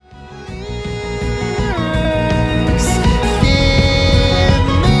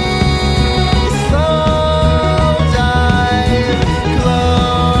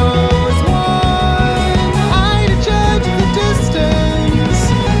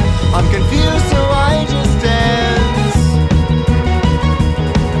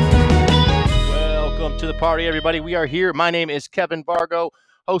everybody. We are here. My name is Kevin Vargo,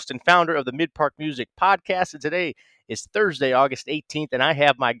 host and founder of the Mid-Park Music Podcast. And today is Thursday, August 18th, and I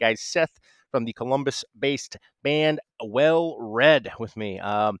have my guy Seth from the Columbus-based band Well Red with me.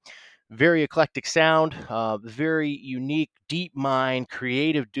 Very eclectic sound, very unique, deep mind,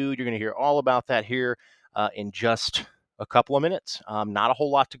 creative dude. You're going to hear all about that here in just a couple of minutes. Not a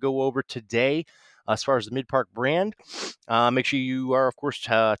whole lot to go over today. As far as the Mid-Park brand, make sure you are, of course,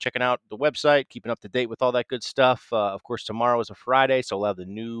 checking out the website, keeping up to date with all that good stuff. Of course, tomorrow is a Friday, so we'll have the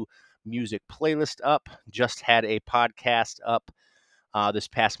new music playlist up. Just had a podcast up this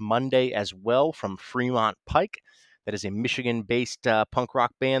past Monday as well from Fremont Pike. That is a Michigan-based punk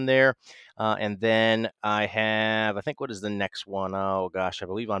rock band there. And then I have, what is the next one? Oh, gosh, I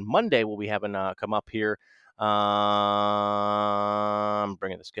believe on Monday we'll be having come up here. I'm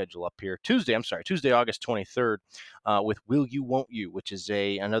bringing the schedule up here. Tuesday, August 23rd, with Will You, Won't You, which is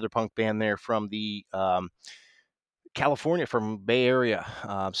another punk band there from the California, from Bay Area.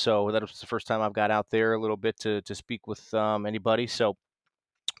 So that was the first time I've got out there a little bit to speak with anybody. So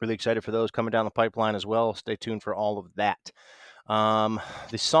really excited for those coming down the pipeline as well. Stay tuned for all of that.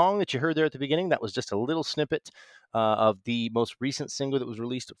 The song that you heard there at the beginning, that was just a little snippet of the most recent single that was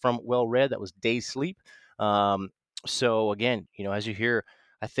released from Well Red. That was Day Sleep. So again, as you hear,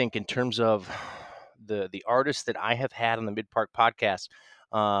 I think in terms of the artists that I have had on the Mid-Park podcast,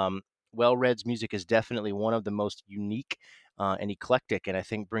 Well Red's music is definitely one of the most unique and eclectic, and I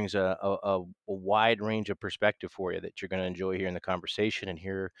think brings a wide range of perspective for you that you're going to enjoy here in the conversation and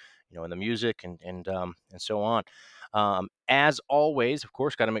hear, in the music and so on. As always, of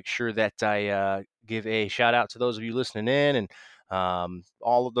course, got to make sure that I give a shout out to those of you listening in, and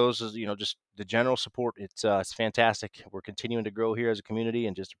all of those is, just the general support. It's fantastic. We're continuing to grow here as a community,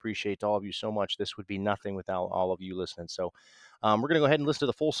 and just appreciate all of you so much. This would be nothing without all of you listening. So we're going to go ahead and listen to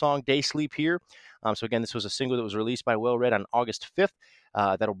the full song Day Sleep here. So again, this was a single that was released by Well Red on August 5th.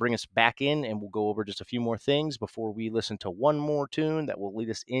 That'll bring us back in, and we'll go over just a few more things before we listen to one more tune that will lead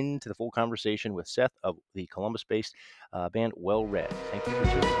us into the full conversation with Seth of the Columbus-based band Well Red. Thank you for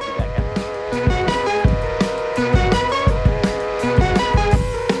tuning in. We'll be back after.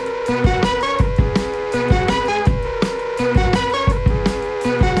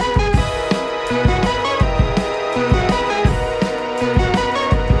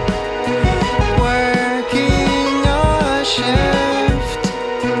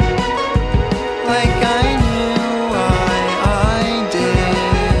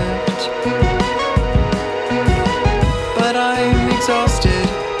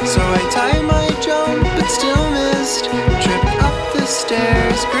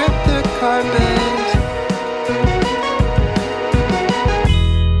 Stairs, grip the carpet.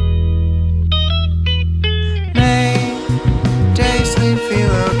 Make day sleep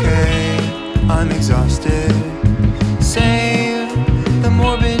feel okay. I'm exhausted. Save the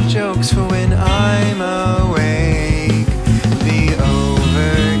morbid jokes for when I'm awake. The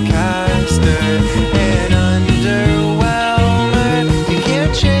overcaster and underwhelmer. You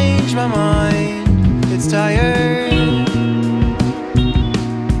can't change my mind. It's tired.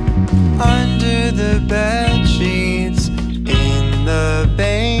 Under the bed sheets, in the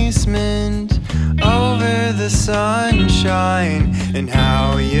basement, over the sunshine, and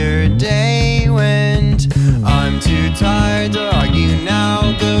how your day went. I'm too tired to argue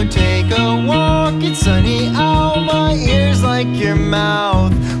now. Go take a walk, it's sunny out. My ears like your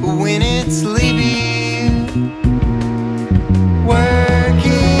mouth when it's sleepy.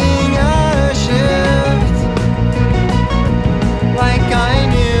 Working a shift like I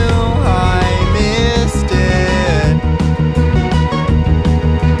knew.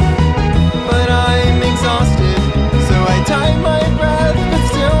 Tied my breath, but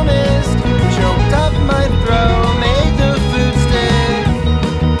still missed. Choked up my throat, made the food stick.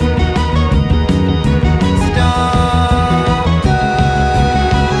 Stop the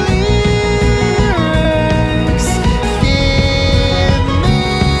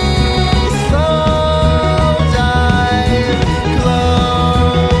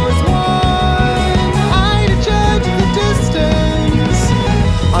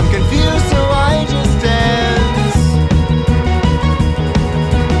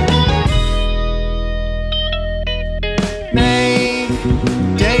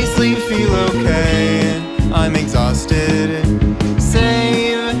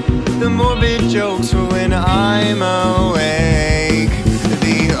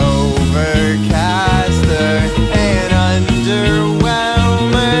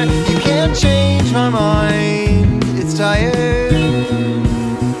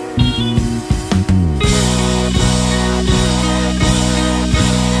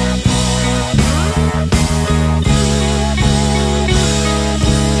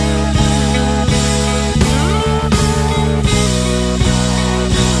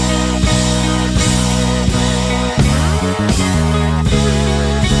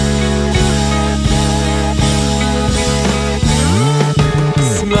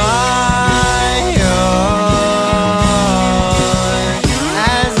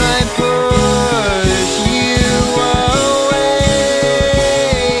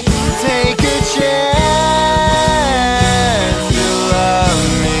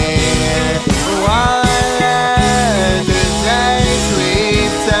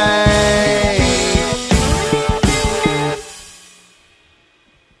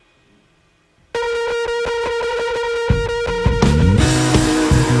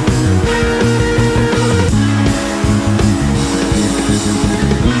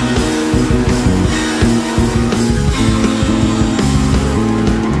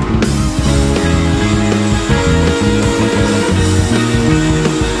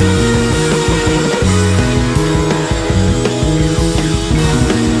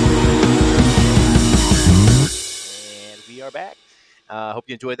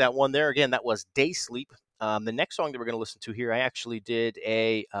you enjoyed that one there. Again, that was Day Sleep. The next song that we're going to listen to here, I actually did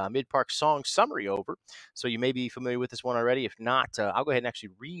a mid-park song summary over, so you may be familiar with this one already. If not, I'll go ahead and actually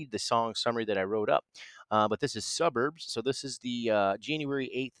read the song summary that I wrote up. But this is Suburbs. So this is the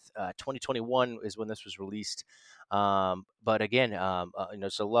January 8th, 2021 is when this was released. But again,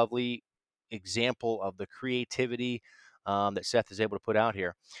 it's a lovely example of the creativity that Seth is able to put out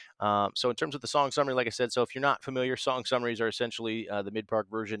here. So in terms of the song summary, like I said, so if you're not familiar, song summaries are essentially the mid-park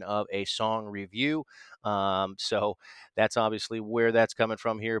version of a song review. So that's obviously where that's coming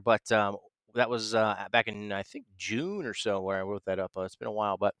from here. But that was back in, I think, June or so where I wrote that up. It's been a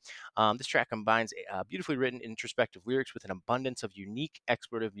while, but this track combines beautifully written introspective lyrics with an abundance of unique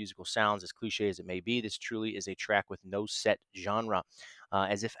explorative musical sounds. As cliche as it may be, this truly is a track with no set genre.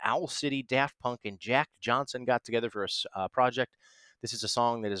 As if Owl City, Daft Punk, and Jack Johnson got together for a project, this is a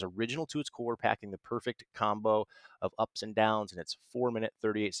song that is original to its core, packing the perfect combo of ups and downs in its 4-minute,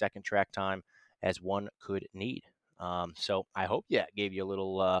 38-second track time as one could need. So I hope, gave you a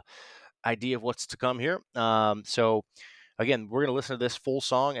little idea of what's to come here. So again, we're going to listen to this full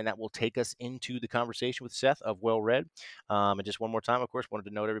song, and that will take us into the conversation with Seth of Well Read. And just one more time, of course, wanted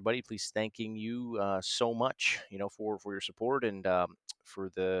to note everybody, please thanking you so much, for your support and for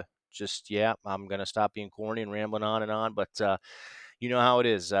the I'm going to stop being corny and rambling on and on, but you know how it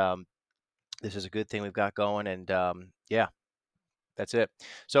is. This is a good thing we've got going, and that's it.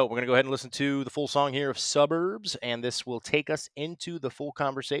 So we're going to go ahead and listen to the full song here of Suburbs, and this will take us into the full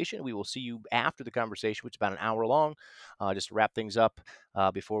conversation. We will see you after the conversation, which is about an hour long, just to wrap things up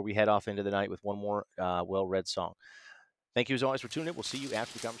before we head off into the night with one more well-read song. Thank you as always for tuning in. We'll see you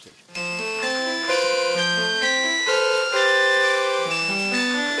after the conversation.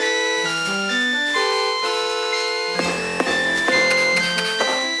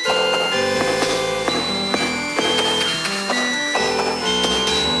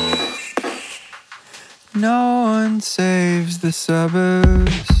 No one saves the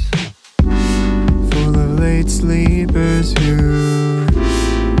suburbs, full of late sleepers who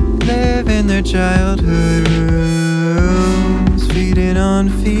live in their childhood rooms, feeding on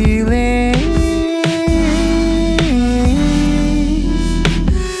feelings.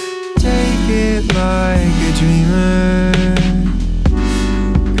 Take it like a dreamer.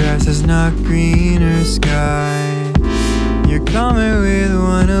 Grass is not greener, sky. You're coming with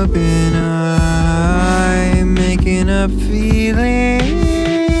one open eye, making up feelings.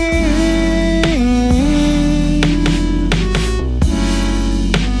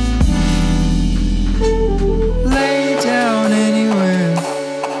 Lay down anywhere.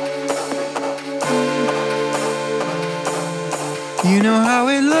 You know how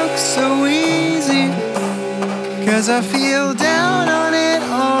it looks so easy, 'cause I feel down on it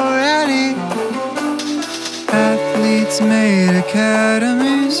already. Athletes made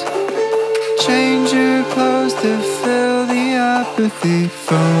academies, change your clothes to fill the apathy.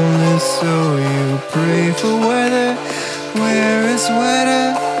 Phoneless, so you pray for weather where it's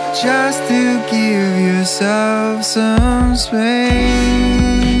wetter, just to give yourself some space.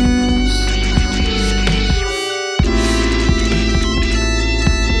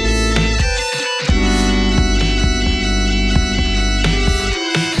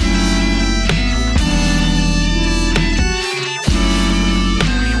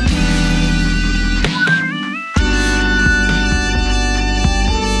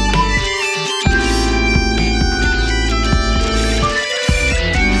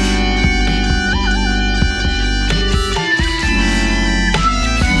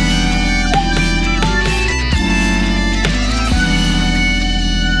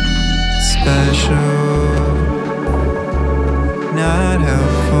 Not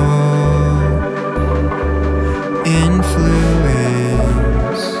helpful.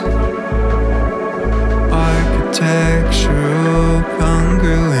 Influence. Architectural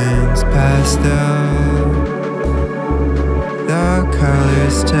congruence. Pastel. The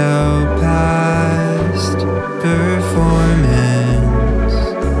colors tell past performance.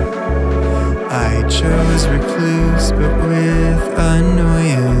 I chose recluse, but with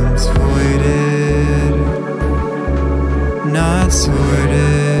annoyance voided, not sorted.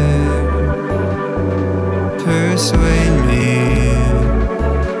 Persuade me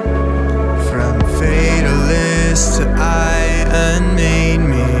from fatalist to I unmade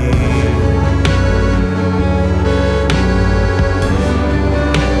me.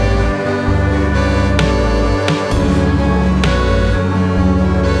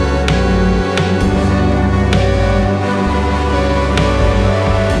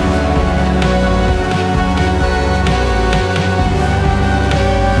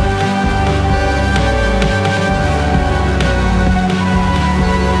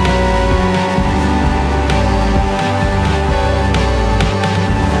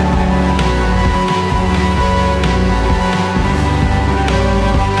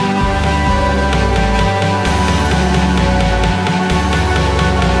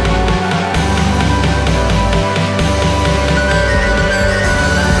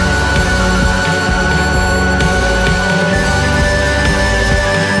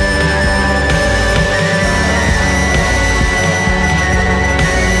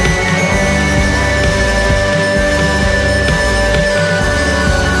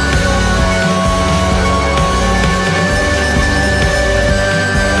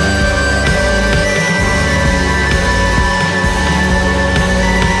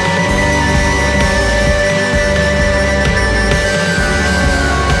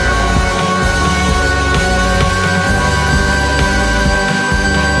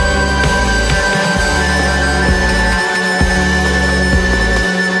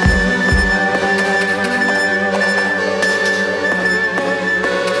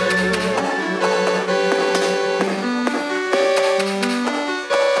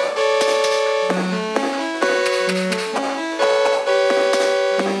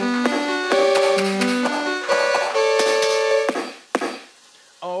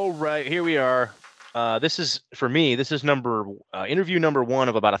 This is for me. This is interview number one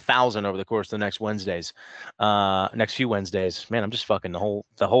of about 1,000 over the course of the next few Wednesdays. Man, I'm just fucking the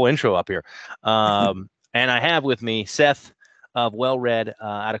whole intro up here. And I have with me Seth of Well Read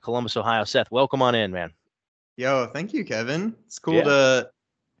out of Columbus, Ohio. Seth, welcome on in, man. Yo, thank you, Kevin. It's cool Yeah. to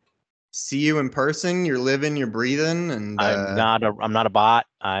see you in person. You're living, you're breathing, and I'm not a bot.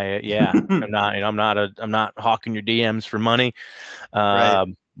 I'm not hawking your DMs for money. right.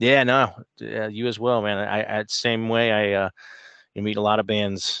 Yeah, no, you as well, man. I same way. You meet a lot of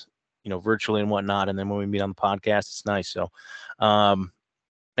bands, virtually and whatnot, and then when we meet on the podcast, it's nice. So, and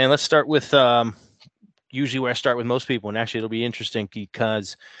let's start with usually where I start with most people, and actually it'll be interesting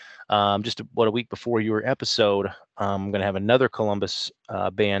because just a week before your episode, I'm going to have another Columbus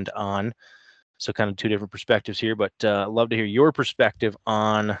band on. So kind of two different perspectives here, but I'd love to hear your perspective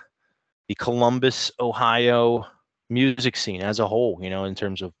on the Columbus, Ohio music scene as a whole, in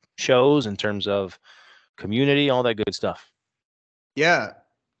terms of shows, in terms of community, all that good stuff. Yeah.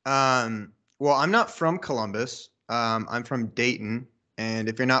 Well, I'm not from Columbus. I'm from Dayton, and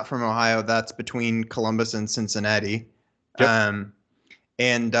if you're not from Ohio, that's between Columbus and Cincinnati. Yep.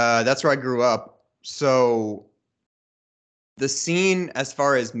 And that's where I grew up. So the scene, as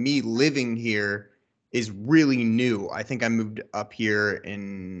far as me living here, is really new. I think I moved up here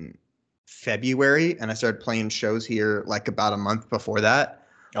in February, and I started playing shows here like about a month before that.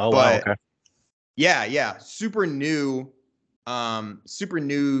 Oh, wow. But Okay. yeah, super new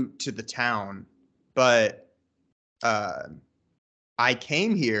to the town. But I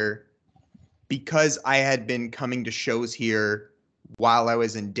came here because I had been coming to shows here while I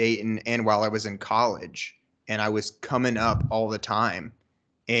was in Dayton and while I was in college, and I was coming up all the time.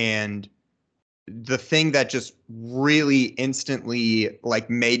 And the thing that just really instantly like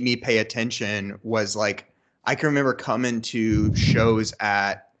made me pay attention was like I can remember coming to shows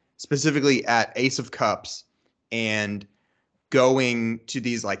specifically at Ace of Cups and going to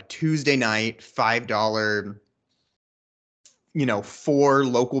these like Tuesday night $5 4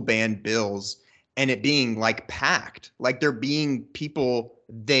 local band bills, and it being like packed, like there being people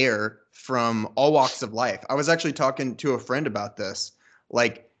there from all walks of life. I was actually talking to a friend about this,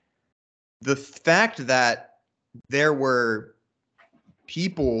 like the fact that there were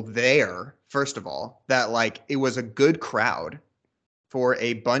people there, first of all, that like it was a good crowd for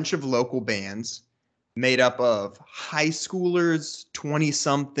a bunch of local bands made up of high schoolers, 20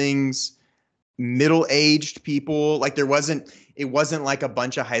 somethings, middle-aged people. Like it wasn't like a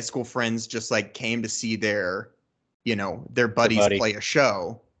bunch of high school friends just like came to see their buddies play a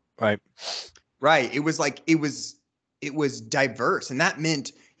show. Right. Right. It was like it was diverse, and that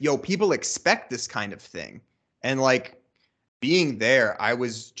meant people expect this kind of thing. And like being there, I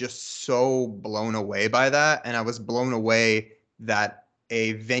was just so blown away by that, and I was blown away that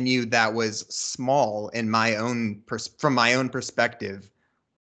a venue that was small in from my own perspective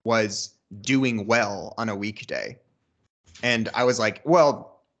was doing well on a weekday. And I was like,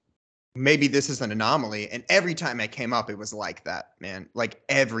 well, maybe this is an anomaly. And every time I came up, it was like that, man. Like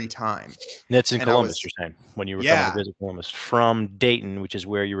every time. That's in Columbus, you're saying, when you were coming to visit Columbus from Dayton, which is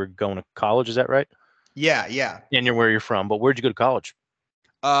where you were going to college. Is that right? Yeah. And where you're from, but where'd you go to college?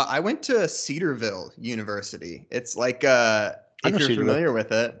 I went to Cedarville University. It's like if you're familiar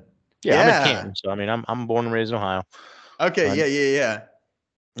with it. Yeah, I'm in Canton, so I mean, I'm born and raised in Ohio. Okay, yeah.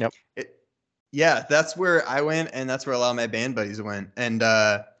 Yep. Yeah, that's where I went, and that's where a lot of my band buddies went. And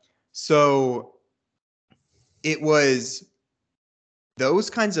so it was those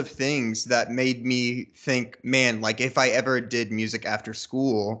kinds of things that made me think, man, like if I ever did music after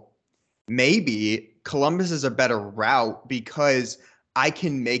school, maybe Columbus is a better route because I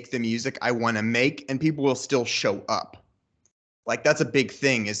can make the music I want to make and people will still show up. Like that's a big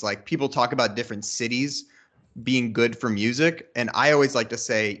thing, is like people talk about different cities being good for music, and I always like to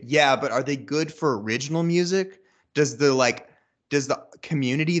say, yeah, but are they good for original music? Does the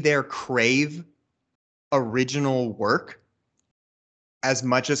community there crave original work as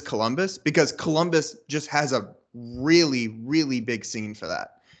much as Columbus? Because Columbus just has a really, really big scene for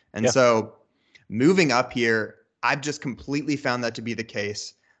that. And so moving up here, I've just completely found that to be the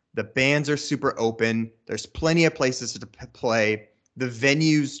case. The bands are super open. There's plenty of places to play. The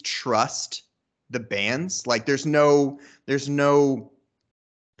venues trust the bands. Like there's no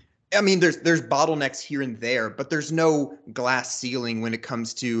I mean, there's bottlenecks here and there, but there's no glass ceiling when it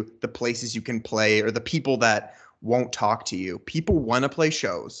comes to the places you can play or the people that won't talk to you. People want to play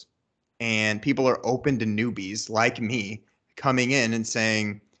shows, and people are open to newbies like me coming in and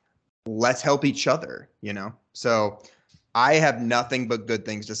saying, let's help each other, So I have nothing but good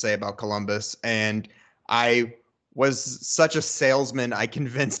things to say about Columbus, and I was such a salesman. I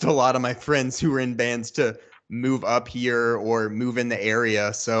convinced a lot of my friends who were in bands to move up here or move in the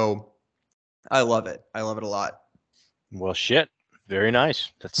area. So I love it. I love it a lot. Well, shit. Very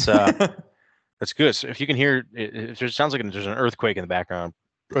nice. That's good. So if you can hear, it sounds like there's an earthquake in the background.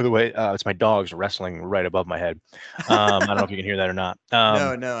 By the way, it's my dogs wrestling right above my head. I don't know if you can hear that or not.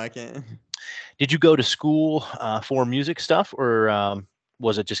 No, I can't. Did you go to school for music stuff, or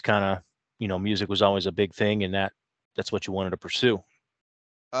was it just kind of, music was always a big thing, and that's what you wanted to pursue?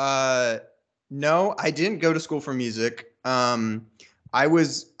 Uh, no, I didn't go to school for music. I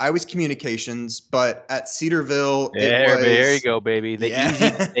was communications, but at Cedarville it There you was go, baby.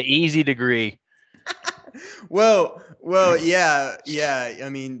 yeah. The easy degree. Well, yeah. I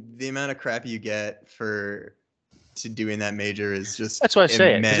mean, the amount of crap you get for to doing that major is just That's why I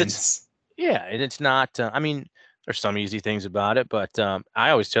say it, because immense. yeah, and it's not. I mean, there's some easy things about it, but I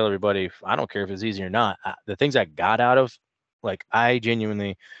always tell everybody, I don't care if it's easy or not. The things I got out of, like, I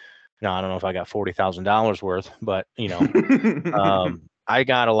genuinely, no, I don't know if I got $40,000 worth, but I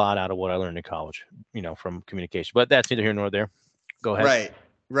got a lot out of what I learned in college, from communication. But that's neither here nor there. Go ahead. Right,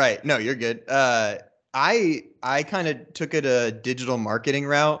 right. No, you're good. I kind of took it a digital marketing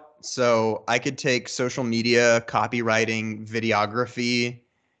route, so I could take social media, copywriting, videography,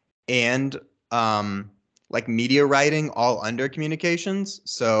 and like media writing all under communications. Yep.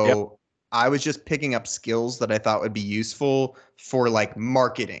 So I was just picking up skills that I thought would be useful for like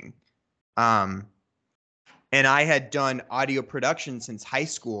marketing. Um, and I had done audio production since high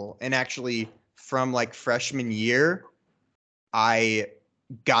school, and actually from like freshman year, I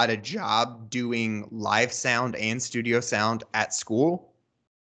got a job doing live sound and studio sound at school.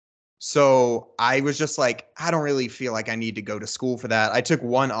 So I was just like, I don't really feel like I need to go to school for that. I took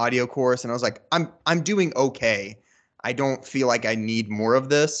one audio course and I was like, I'm doing okay. I don't feel like I need more of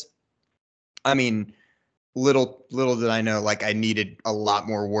this. I mean, little did I know, like I needed a lot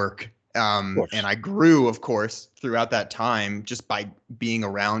more work. Of And course. I grew, of course, throughout that time just by being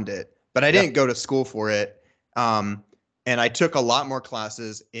around it. But I Yeah. didn't go to school for it. And I took a lot more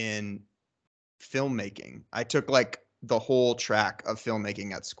classes in filmmaking. I took like the whole track of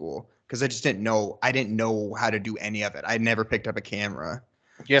filmmaking at school because I didn't know how to do any of it. I never picked up a camera.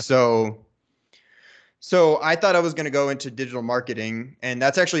 Yeah. So I thought I was going to go into digital marketing, and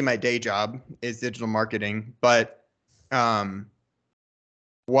that's actually my day job is digital marketing. But um,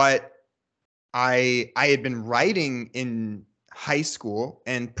 what I had been writing in high school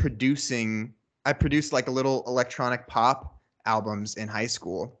and producing. I produced like a little electronic pop albums in high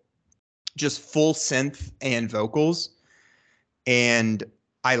school, just full synth and vocals, and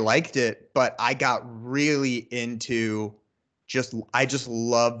I liked it, but I got really into I just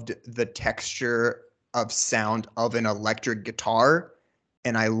loved the texture of sound of an electric guitar,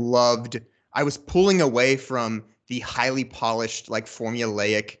 and I was pulling away from the highly polished like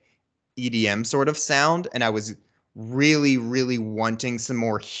formulaic EDM sort of sound, and I was really wanting some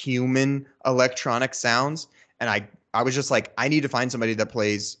more human electronic sounds, and I was just like I need to find somebody that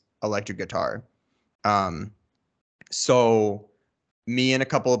plays electric guitar. Um so me and a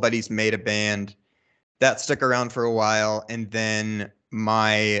couple of buddies made a band that stuck around for a while. And then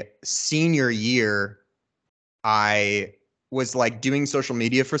my senior year, I was like doing social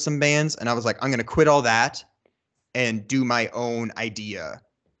media for some bands. And I was like, I'm going to quit all that and do my own idea.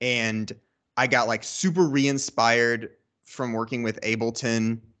 And I got like super re inspired from working with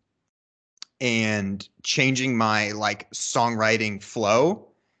Ableton and changing my like songwriting flow,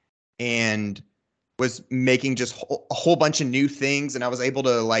 and was making just a whole bunch of new things. And I was able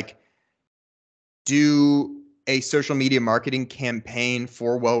to like do a social media marketing campaign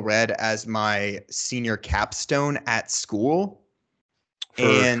for Well Read as my senior capstone at school. For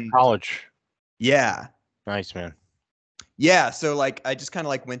And college. yeah, Nice, man. yeah. So like I just kind of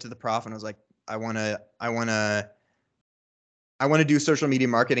like went to the prof and I was like, I want to do social media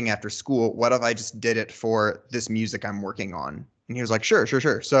marketing after school. What if I just did it for this music I'm working on? And he was like, sure.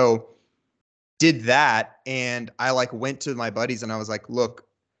 So did that, and I like went to my buddies and I was like, look,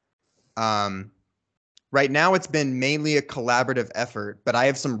 right now it's been mainly a collaborative effort, but I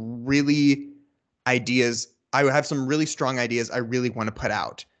have some really ideas. I have some really strong ideas I really want to put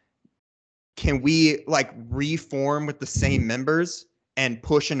out. Can we like reform with the same members and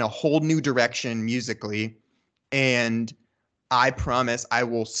push in a whole new direction musically? And I promise I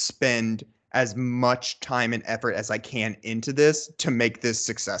will spend as much time and effort as I can into this to make this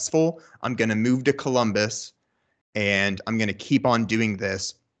successful. I'm going to move to Columbus and I'm going to keep on doing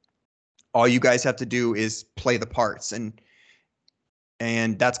this. All you guys have to do is play the parts. And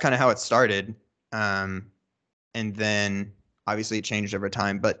that's kind of how it started. And then obviously it changed over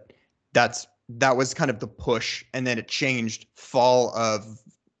time, but that's that was kind of the push, and then it changed fall of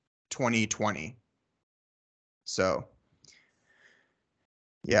 2020. So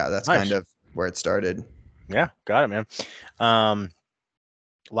yeah, that's Nice. kind of where it started. Yeah, got it, man. A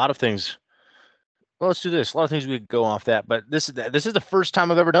lot of things. Well, let's do this. A lot of things we could go off that, but this is the first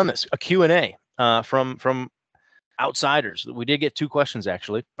time I've ever done this. A Q&A from outsiders. We did get 2 questions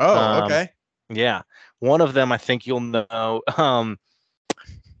actually. Oh, okay. Yeah, one of them I think you'll know.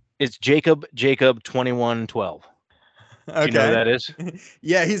 It's Jacob 2112. Okay. Do you know who that is?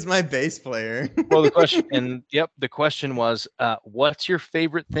 Yeah, he's my bass player. Well, the question was, what's your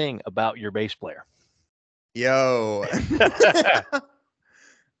favorite thing about your bass player? Yo.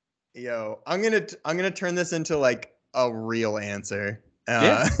 Yo, I'm gonna turn this into like a real answer.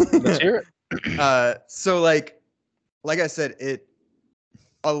 Yeah, let's hear it. So like I said,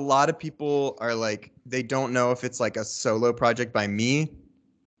 a lot of people are like, they don't know if it's like a solo project by me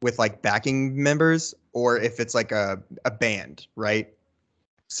with like backing members or if it's like a band, right?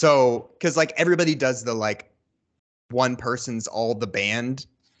 So, because like everybody does the like one person's all the band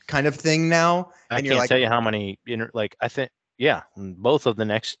kind of thing now. I and can't you're like, tell you how many, I think, yeah, both of the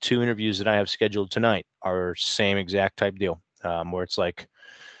next 2 interviews that I have scheduled tonight are same exact type deal, where it's like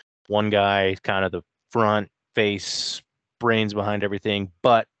one guy kind of the front face, brains behind everything,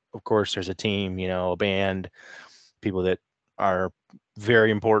 but of course there's a team, a band, people that are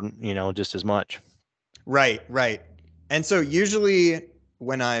very important, just as much. Right. And so usually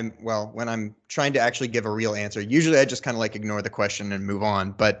when I'm trying to actually give a real answer, usually I just kind of like ignore the question and move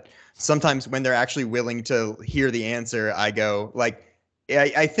on. But sometimes when they're actually willing to hear the answer, I go like,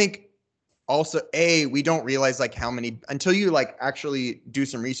 I think also, we don't realize like how many, until you like actually do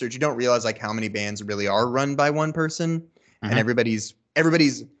some research, you don't realize like how many bands really are run by one person. And everybody's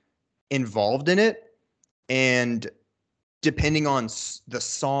involved in it. And depending on the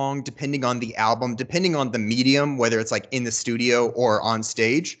song, depending on the album, depending on the medium, whether it's like in the studio or on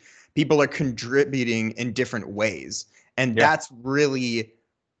stage, people are contributing in different ways. And that's really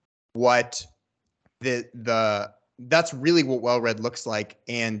what that's really what Well Read looks like.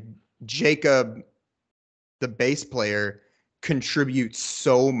 And Jacob, the bass player, contributes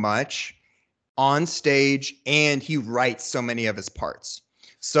so much on stage, and he writes so many of his parts.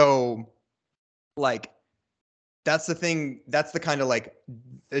 So like, that's the thing. That's the kind of like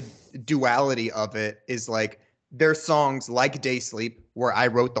duality of it, is like there's songs like Day Sleep where I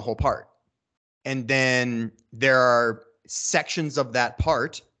wrote the whole part. And then there are sections of that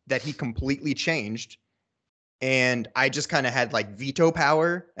part that he completely changed. And I just kind of had like veto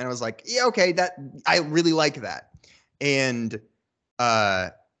power. And I was like, yeah, okay, that I really like that. And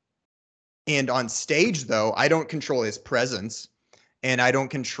on stage though, I don't control his presence, and I don't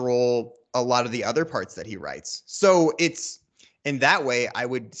control a lot of the other parts that he writes. So it's, in that way, I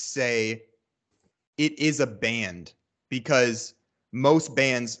would say it is a band, because most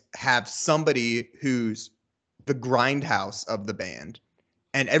bands have somebody who's the grindhouse of the band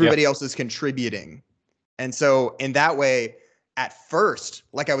and everybody else is contributing. And so in that way, at first,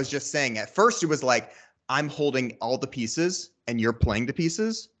 like I was just saying, at first it was like, I'm holding all the pieces and you're playing the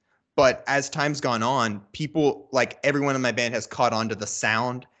pieces. But as time's gone on, people, like everyone in my band, has caught on to the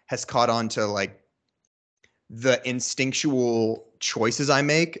sound, has caught on to like the instinctual choices I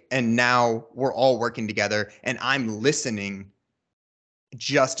make. And now we're all working together and I'm listening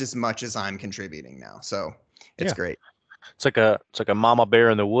just as much as I'm contributing now. So it's great. It's like a mama bear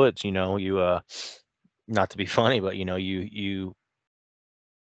in the woods, you not to be funny, but you're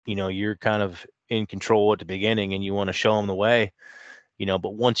kind of in control at the beginning and you want to show them the way,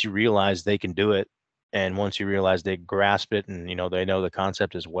 but once you realize they can do it, and once you realize they grasp it and, they know the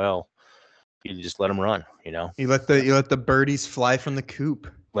concept as well, you just let them run, You let the birdies fly from the coop.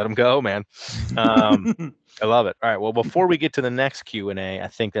 Let them go, man. I love it. All right. Well, before we get to the next Q&A, I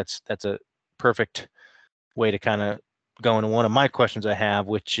think that's a perfect way to kind of go into one of my questions I have,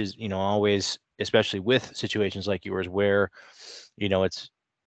 which is, always, especially with situations like yours, where, it's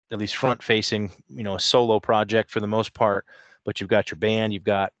at least front facing, a solo project for the most part, but you've got your band, you've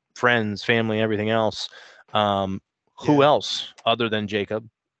got friends, family, everything else. Who else other than Jacob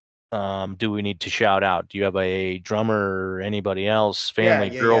do we need to shout out? Do you have a drummer or anybody else,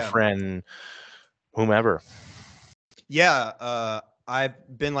 family, girlfriend, whomever? Yeah.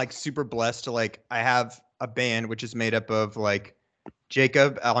 I've been like super blessed to like, I have a band which is made up of like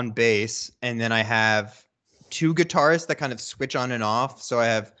Jacob on bass, and then I have 2 guitarists that kind of switch on and off. So I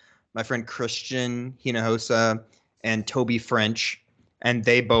have my friend Christian Hinojosa and Toby French, and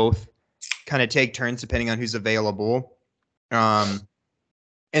they both kind of take turns depending on who's available. And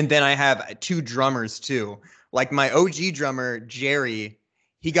then I have 2 drummers too. Like my OG drummer, Jerry,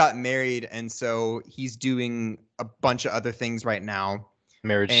 he got married, and so he's doing a bunch of other things right now.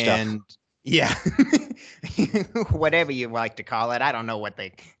 Marriage And stuff. yeah, whatever you like to call it. I don't know what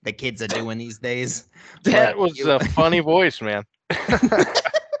the kids are doing these days. That But was a funny voice, man.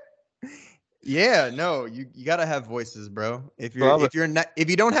 yeah, no, you gotta have voices, bro. If Love it. if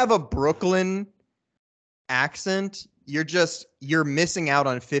you don't have a Brooklyn accent, you're missing out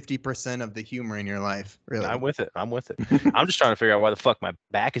on 50% of the humor in your life. Really. I'm with it. I'm just trying to figure out why the fuck my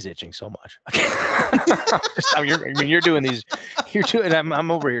back is itching so much. You're doing these. You're doing.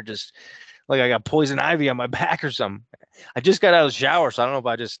 I'm over here just like I got poison ivy on my back or something. I just got out of the shower, so I don't know if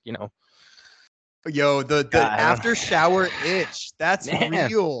I just Yo, the God, after shower itch. That's Man.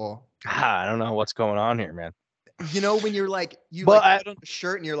 real. I don't know what's going on here, man. You know, when you're like But put on a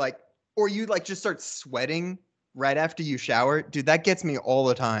shirt and you're like, or you like just start sweating right after you shower, dude, that gets me all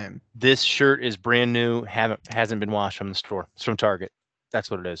the time. This shirt is brand new. Hasn't been washed from the store. It's from Target.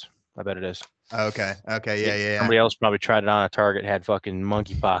 That's what it is. I bet it is. Okay. Yeah. Somebody else probably tried it on at Target, had fucking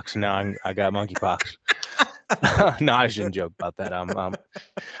monkeypox. Now I got monkeypox. No, I shouldn't joke about that.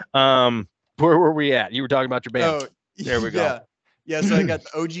 Where were we at? You were talking about your band. Oh, There we go. Yeah. So I got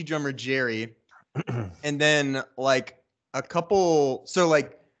the OG drummer Jerry, and then like a couple. So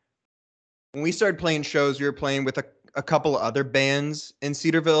like when we started playing shows, we were playing with a couple of other bands in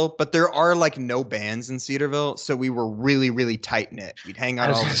Cedarville, but there are like no bands in Cedarville, so we were really, really tight knit. We'd hang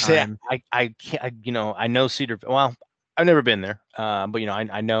out all the time. I can't. I know Cedarville. Well, I've never been there, but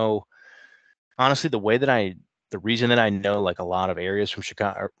I know. Honestly, the reason that I know like a lot of areas from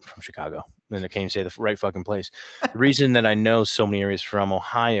Chicago, then I can't even say the right fucking place. The reason that I know so many areas from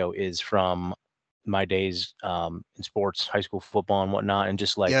Ohio is from my days in sports, high school football and whatnot, and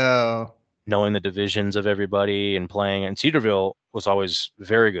just like knowing the divisions of everybody and playing. And Cedarville was always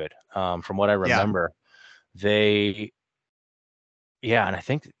very good. From what I remember, and I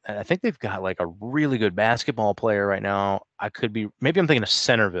think they've got like a really good basketball player right now. Maybe I'm thinking of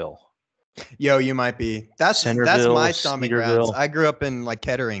Centerville. Yo, you might be. That's my stomping grounds. I grew up in like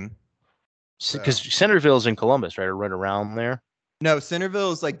Kettering. Because Centerville's in Columbus, right? Or right around there. No,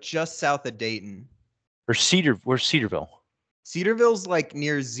 Centerville is like just south of Dayton. Where's Cedarville? Cedarville's like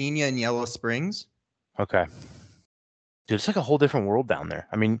near Xenia and Yellow Springs. Okay. Dude, it's like a whole different world down there.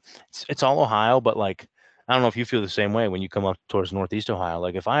 I mean, it's all Ohio, but like, I don't know if you feel the same way when you come up towards Northeast Ohio.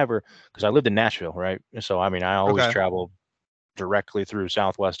 Like because I lived in Nashville, right? So, I mean, I always traveled directly through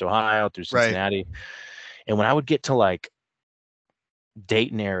Southwest Ohio, through Cincinnati. Right. And when I would get to like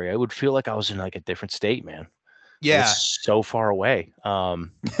Dayton area, it would feel like I was in like a different state, man. Yeah. It's so far away. I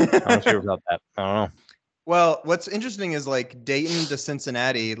don't feel about that. I don't know. Well, what's interesting is like Dayton to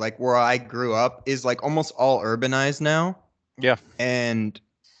Cincinnati, like where I grew up, is like almost all urbanized now. Yeah. And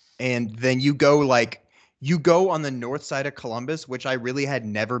then you go on the north side of Columbus, which I really had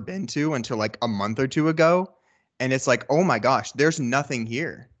never been to until like a month or two ago. And it's like, oh my gosh, there's nothing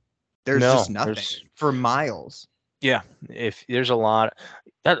here. There's just nothing for miles. Yeah. If there's a lot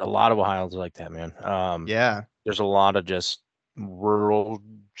of Ohio's like that, man. Yeah. There's a lot of just rural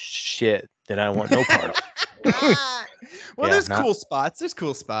shit that I want no part of. Well, there's cool spots. There's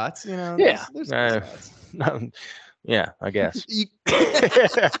cool spots, you know. Yeah. There's cool spots. Yeah, I guess.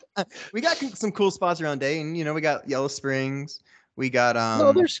 We got some cool spots around Dayton. You know, we got Yellow Springs. We got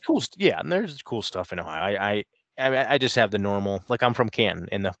No, there's cool. And there's cool stuff in Ohio. I just have the normal. Like I'm from Canton,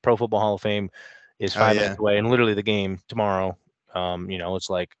 and the Pro Football Hall of Fame is 5 minutes away, and literally the game tomorrow. It's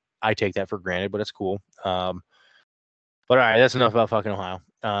like I take that for granted, but it's cool. But all right, that's enough about fucking Ohio.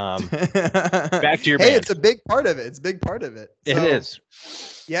 Back to your band. Hey, it's a big part of it. It's a big part of it. It is.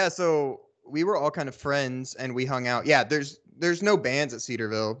 Yeah, so we were all kind of friends, and we hung out. Yeah, there's no bands at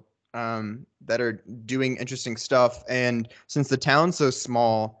Cedarville that are doing interesting stuff, and since the town's so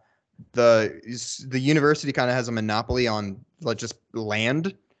small, the university kind of has a monopoly on just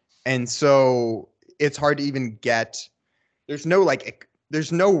land, and so it's hard to even get. There's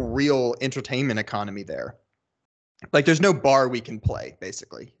no real entertainment economy there. Like there's no bar we can play,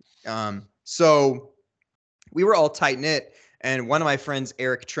 basically. So we were all tight knit, and one of my friends,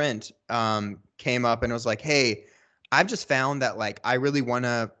 Eric Trent, came up and was like, "Hey, I've just found that like I really want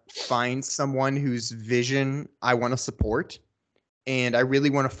to find someone whose vision I want to support, and I really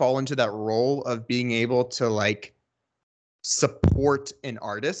want to fall into that role of being able to like support an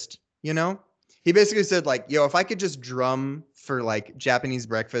artist." You know, he basically said like, "Yo, if I could just drum for like Japanese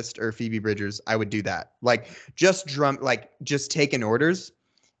Breakfast or Phoebe Bridgers, I would do that. Like just drum, like just taking orders."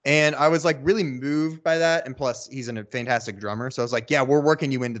 And I was like really moved by that. And plus he's a fantastic drummer. So I was like, yeah, we're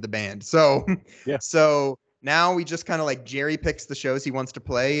working you into the band. So, So now we just kind of like Jerry picks the shows he wants to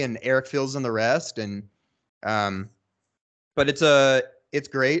play and Eric fills in the rest. And, but it's It's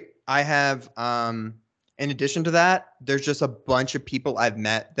great. I have in addition to that, there's just a bunch of people I've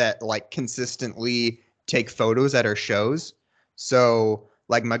met that like consistently take photos at our shows. So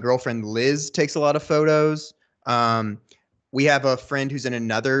like my girlfriend Liz takes a lot of photos. Um, we have a friend who's in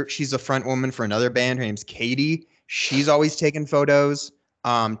another, she's a front woman for another band. Her name's Katie. She's always taking photos.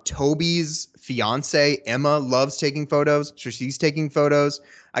 Toby's fiance, Emma, loves taking photos. So she's taking photos.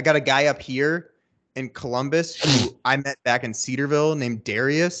 I got a guy up here in Columbus who I met back in Cedarville named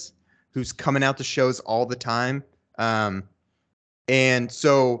Darius, who's coming out to shows all the time. And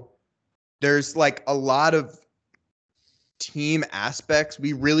so there's like a lot of team aspects.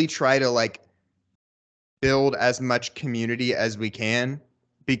 We really try to like build as much community as we can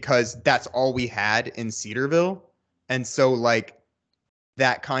because that's all we had in Cedarville. And so like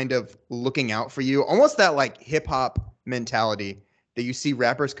that kind of looking out for you, almost that like hip hop mentality that you see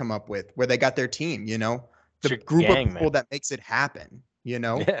rappers come up with where they got their team, you know, the group of people that makes it happen, you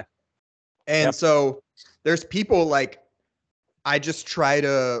know? Yeah. And so there's people like, I just try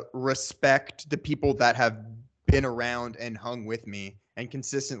to respect the people that have been around and hung with me and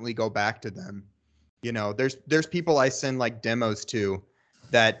consistently go back to them. You know, there's people I send like demos to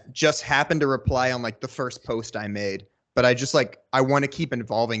that just happen to reply on like the first post I made, but I just like, I want to keep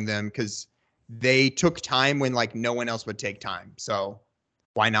involving them because they took time when like no one else would take time. So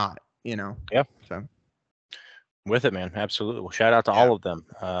why not, you know? Yeah. So with it, man. Absolutely. Well, shout out to all of them.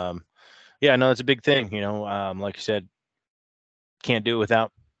 Yeah, no, it's a big thing, you know, like you said, can't do it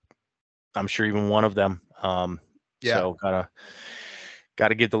without, I'm sure even one of them. So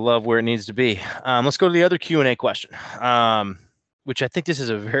gotta get the love where it needs to be. Let's go to the other Q&A question, which I think this is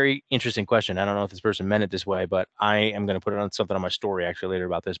a very interesting question. I don't know if this person meant it this way, but I am going to put it on something on my story actually later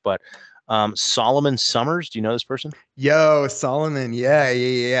about this. But Solomon Summers, do you know this person? Yo, Solomon.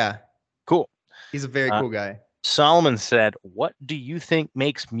 Yeah. Cool. He's a very cool guy. Solomon said, "What do you think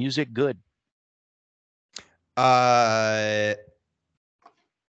makes music good?"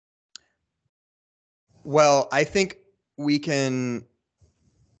 Well, I think we can,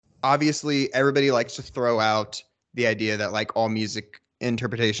 obviously everybody likes to throw out the idea that like all music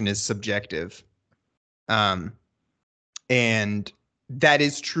interpretation is subjective. And that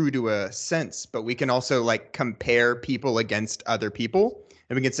is true to a sense, but we can also like compare people against other people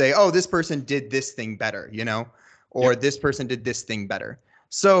and we can say, oh, this person did this thing better, you know, or this person did this thing better.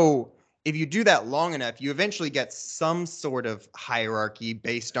 So if you do that long enough, you eventually get some sort of hierarchy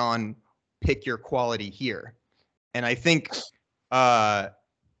based on pick your quality here. And I think I've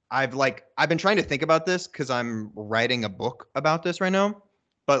been trying to think about this because I'm writing a book about this right now.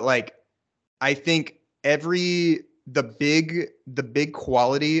 But like I think the big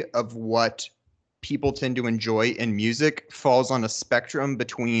quality of what people tend to enjoy in music falls on a spectrum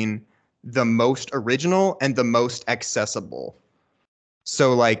between the most original and the most accessible.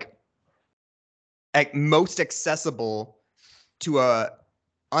 So like most accessible to a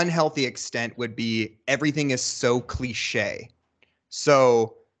unhealthy extent would be everything is so cliche.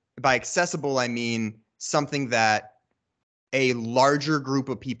 So by accessible, I mean something that a larger group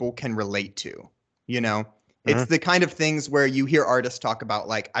of people can relate to, you know? It's the kind of things where you hear artists talk about,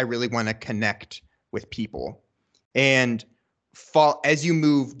 like, I really want to connect with people. And as you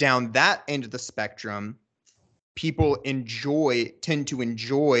move down that end of the spectrum, people tend to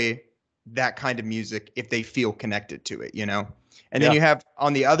enjoy that kind of music if they feel connected to it, you know? And then you have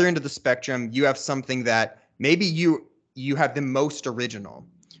on the other end of the spectrum, you have something that maybe you have the most original,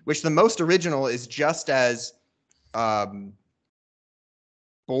 which the most original is just as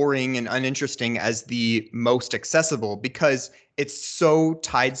boring and uninteresting as the most accessible because it's so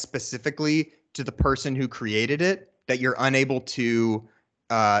tied specifically to the person who created it that you're unable to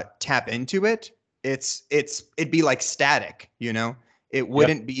tap into it. It'd be like static, you know? It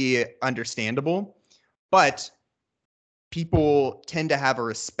wouldn't be understandable, but people tend to have a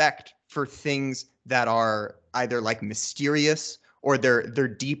respect for things that are either like mysterious or they're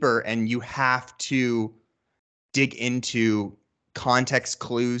deeper and you have to dig into context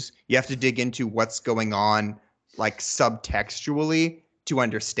clues. You have to dig into what's going on like subtextually to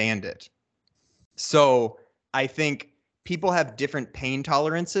understand it. So I think people have different pain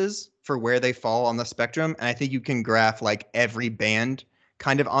tolerances for where they fall on the spectrum. And I think you can graph like every band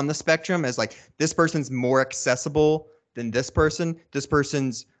kind of on the spectrum as like this person's more accessible than this person. This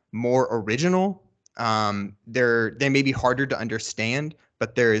person's more original. They may be harder to understand,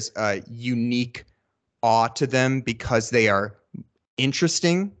 but there's a unique awe to them because they are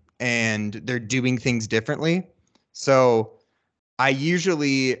interesting and they're doing things differently. So I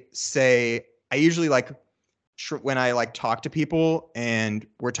usually like when I like talk to people and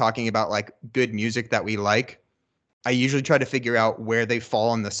we're talking about like good music that we like, I usually try to figure out where they fall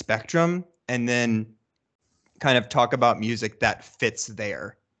on the spectrum and then kind of talk about music that fits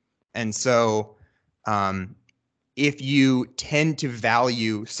there. And so if you tend to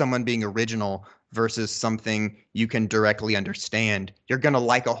value someone being original versus something you can directly understand, you're going to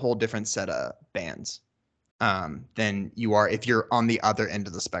like a whole different set of bands than you are if you're on the other end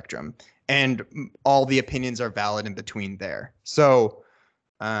of the spectrum. And all the opinions are valid in between there. So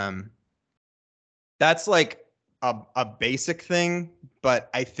that's like a basic thing, but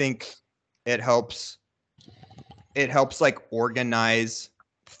I think it helps like organize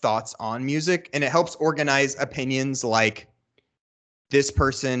thoughts on music, and it helps organize opinions like this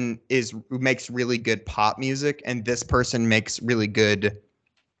person makes really good pop music and this person makes really good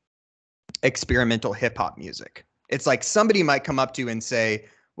experimental hip hop music. It's like somebody might come up to you and say,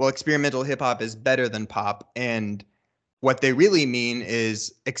 well, experimental hip hop is better than pop, and what they really mean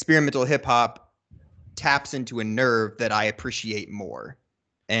is experimental hip hop taps into a nerve that I appreciate more.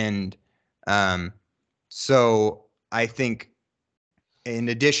 And so I think in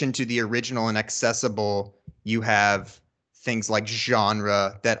addition to the original and accessible, you have things like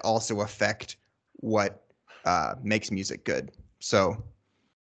genre that also affect what makes music good. So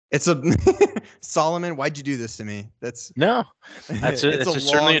it's a Solomon, why'd you do this to me? That's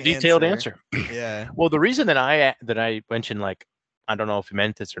certainly a detailed answer. Yeah. Well, the reason that I mentioned, like, I don't know if you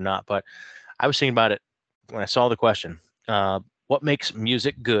meant this or not, but I was thinking about it when I saw the question. What makes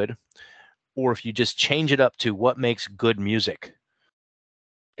music good? Or if you just change it up to what makes good music,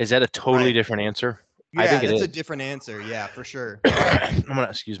 is that a totally different answer? Yeah, I think that's a different answer. Yeah, for sure.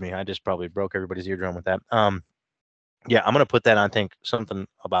 Excuse me. I just probably broke everybody's eardrum with that. Yeah, I'm gonna put that on. Think something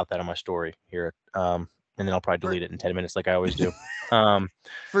about that on my story here. And then I'll probably delete it in 10 minutes, like I always do.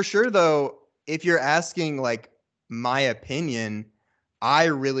 For sure, though, if you're asking like my opinion, I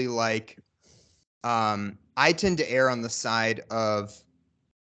really like. I tend to err on the side of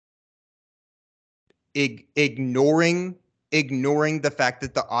ignoring the fact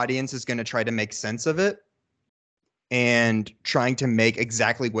that the audience is going to try to make sense of it and trying to make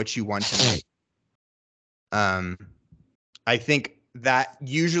exactly what you want to make. I think that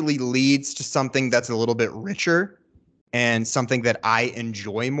usually leads to something that's a little bit richer and something that I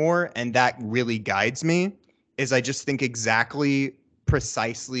enjoy more, and that really guides me. Is I just think exactly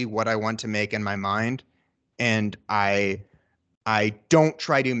precisely what I want to make in my mind, and I don't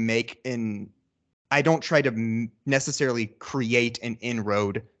try to necessarily create an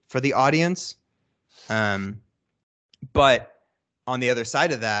inroad for the audience. But on the other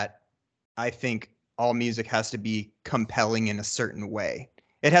side of that, I think all music has to be compelling in a certain way.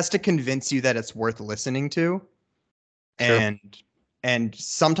 It has to convince you that it's worth listening to. Sure. And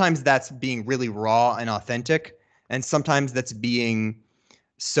sometimes that's being really raw and authentic, and sometimes that's being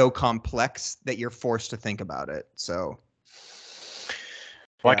so complex that you're forced to think about it. So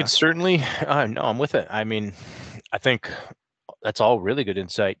well, I could certainly no, I'm with it. I mean, I think that's all really good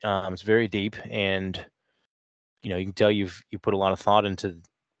insight. It's very deep, and you can tell you put a lot of thought into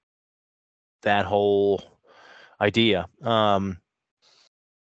that whole idea. Kind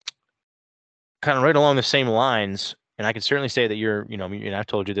of right along the same lines, and I can certainly say that and I've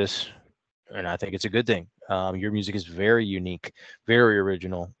told you this, and I think it's a good thing. Your music is very unique, very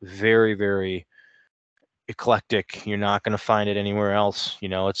original, very, very eclectic. You're not going to find it anywhere else.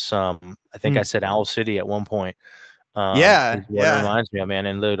 It's I think I said Owl City at one point. It reminds me of, man.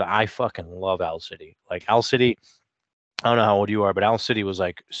 And I fucking love Owl City. Like Owl City, I don't know how old you are, but Owl City was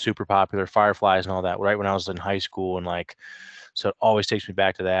like super popular, Fireflies and all that, right when I was in high school, and like, so it always takes me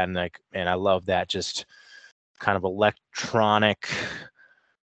back to that, and like, man, I love that just kind of electronic.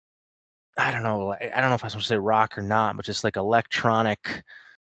 I don't know if I'm supposed to say rock or not, but just like electronic.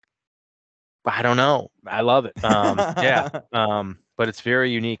 I don't know. I love it. Yeah. But it's very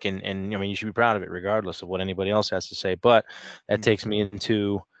unique, and I mean, you should be proud of it regardless of what anybody else has to say. But that takes me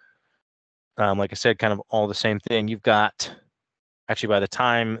into, like I said, kind of all the same thing. You've got, actually, by the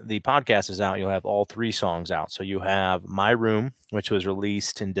time the podcast is out, you'll have all 3 songs out. So you have My Room, which was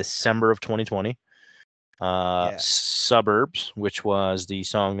released in December of 2020. Suburbs, which was the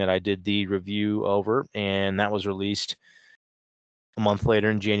song that I did the review over, and that was released a month later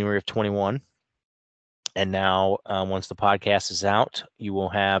in January of 21. And now, once the podcast is out, you will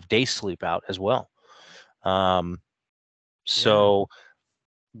have Day Sleep out as well. So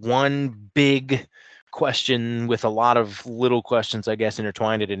one big question with a lot of little questions, I guess,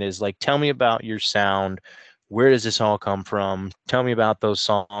 intertwined in it is like, tell me about your sound. Where does this all come from? Tell me about those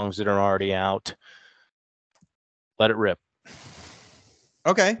songs that are already out. Let it rip.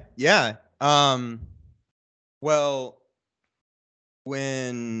 Okay. Yeah. Well,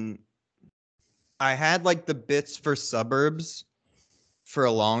 when I had like the bits for Suburbs for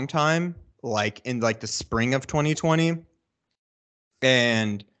a long time, like in like the spring of 2020,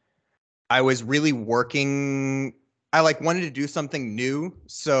 and I was really working. I like wanted to do something new,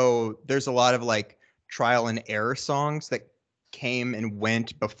 so there's a lot of like trial and error songs that came and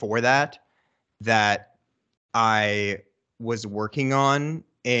went before that that I was working on.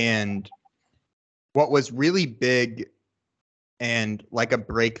 And what was really big and like a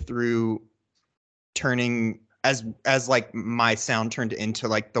breakthrough, turning as like my sound turned into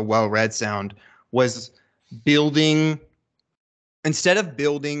like the Well Read sound, was building, instead of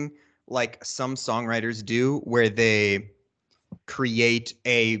building like some songwriters do where they create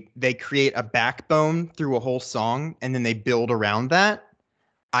a backbone through a whole song and then they build around that.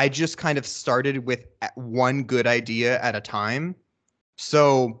 I just kind of started with one good idea at a time.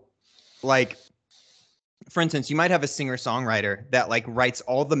 So like, for instance, you might have a singer-songwriter that like writes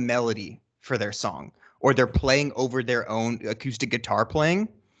all the melody for their song, or they're playing over their own acoustic guitar playing,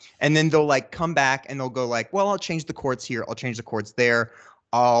 and then they'll like come back and they'll go like, well, I'll change the chords here, I'll change the chords there,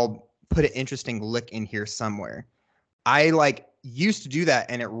 I'll put an interesting lick in here somewhere. I like used to do that,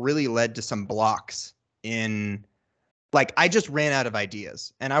 and it really led to some blocks in, like, I just ran out of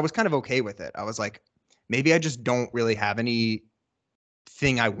ideas, and I was kind of okay with it. I was like, maybe I just don't really have any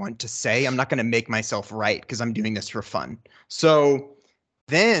thing I want to say. I'm not going to make myself right because I'm doing this for fun. So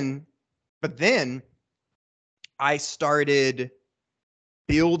then, but then I started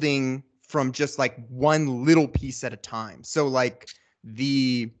building from just like one little piece at a time. So like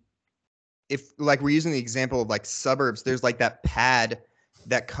if like we're using the example of like Suburbs, there's like that pad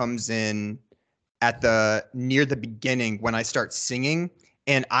that comes in at the near the beginning when I start singing,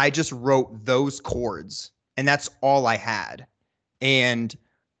 and I just wrote those chords, and that's all I had. And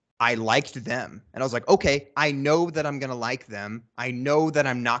I liked them. And I was like, okay, I know that I'm going to like them. I know that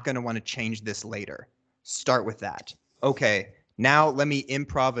I'm not going to want to change this later. Start with that. Okay, now let me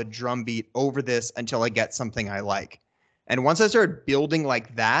improv a drum beat over this until I get something I like. And once I started building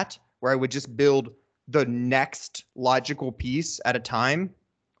like that, where I would just build the next logical piece at a time,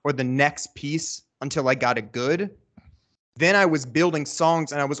 or the next piece until I got it good, then I was building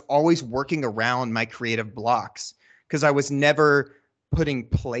songs, and I was always working around my creative blocks because I was never putting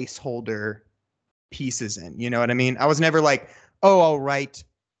placeholder pieces in. You know what I mean? I was never like, oh, I'll write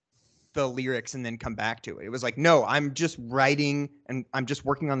the lyrics and then come back to it. It was like, no, I'm just writing and I'm just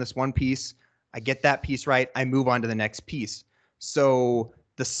working on this one piece. I get that piece right, I move on to the next piece. So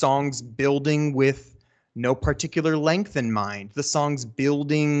the song's building with no particular length in mind. The song's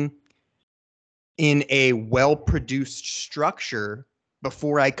building in a well-produced structure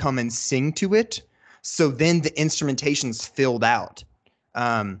before I come and sing to it. So then the instrumentation's filled out.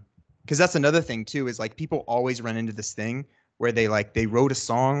 Because that's another thing too, is like people always run into this thing where they wrote a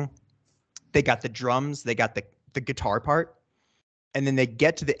song, they got the drums, they got the guitar part, and then they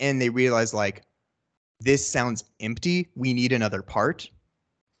get to the end, they realize like, this sounds empty, we need another part.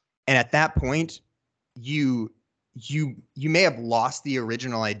 And at that point, you may have lost the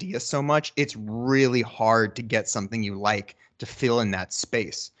original idea so much, it's really hard to get something you like to fill in that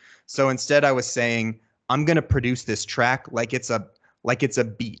space. So instead I was saying, I'm going to produce this track like it's a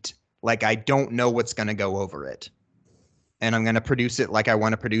beat. Like I don't know what's going to go over it. And I'm going to produce it like I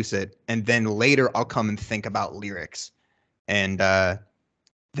want to produce it. And then later I'll come and think about lyrics. And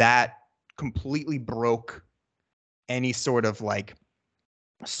that completely broke any sort of like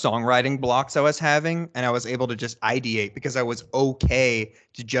songwriting blocks I was having. And I was able to just ideate because I was okay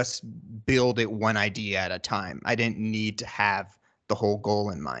to just build it one idea at a time. I didn't need to have the whole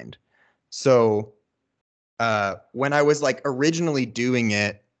goal in mind. So when I was like originally doing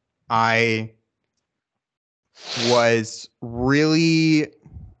it, I was really,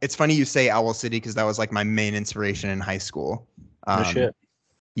 it's funny you say Owl City because that was like my main inspiration in high school. No shit.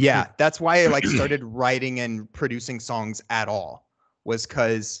 Yeah, that's why I like started writing and producing songs at all, was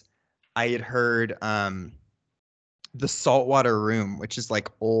because I had heard the Saltwater Room, which is like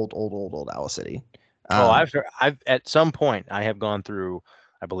old Owl City. I've at some point I have gone through,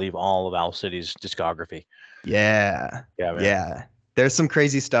 I believe, all of Owl City's discography. Yeah. Man. Yeah. There's some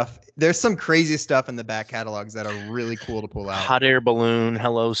crazy stuff. There's some crazy stuff in the back catalogs that are really cool to pull out. Hot Air Balloon,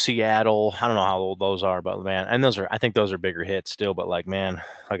 Hello Seattle. I don't know how old those are, but man, and I think those are bigger hits still. But like, man,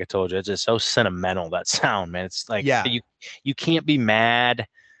 like I told you, it's just so sentimental, that sound, man. It's like, yeah, you can't be mad.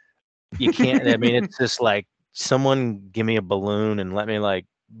 You can't. I mean, it's just like, someone give me a balloon and let me like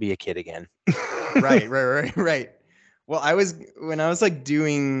be a kid again. Right. Well, when I was like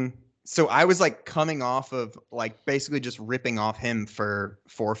doing. So I was like coming off of like basically just ripping off him for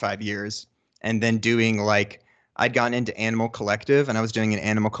 4 or 5 years, and then doing like I'd gotten into Animal Collective, and I was doing an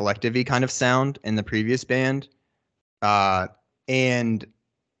Animal Collective-y kind of sound in the previous band. And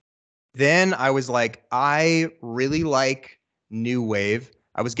then I was like, I really like new wave.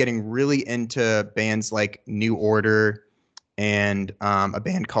 I was getting really into bands like New Order and a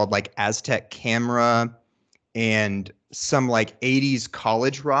band called like Aztec Camera and some like 80s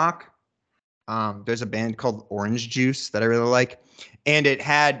college rock. There's a band called Orange Juice that I really like. And it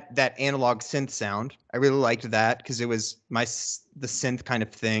had that analog synth sound. I really liked that because it was the synth kind of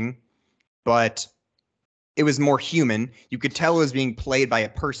thing, but it was more human. You could tell it was being played by a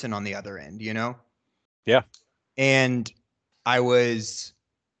person on the other end, you know? Yeah. And I was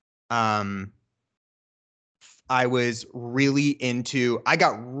um I got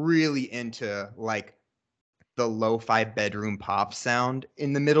really into like the lo-fi bedroom pop sound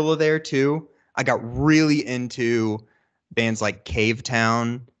in the middle of there too. I got really into bands like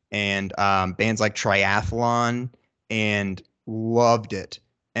Cavetown and bands like Triathlon and loved it.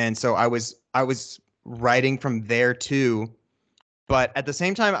 And so I was writing from there too. But at the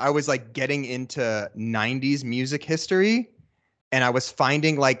same time, I was like getting into 90s music history, and I was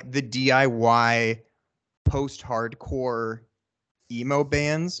finding like the DIY post-hardcore emo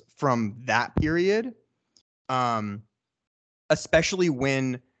bands from that period. Especially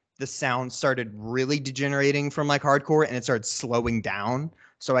when the sound started really degenerating from like hardcore and it started slowing down.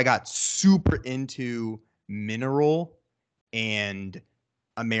 So I got super into Mineral and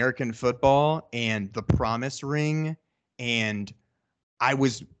American Football and The Promise Ring, and it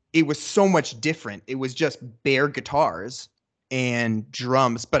was so much different. It was just bare guitars and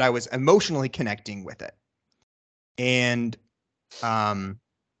drums, but I was emotionally connecting with it. And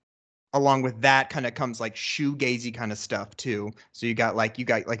along with that kind of comes like shoegazy kind of stuff too. So you got like your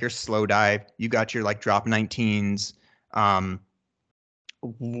Slowdive, you got your like Drop 19s.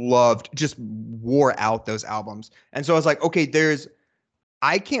 Just wore out those albums. And so I was like, okay,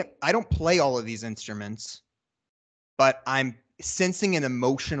 I don't play all of these instruments, but I'm sensing an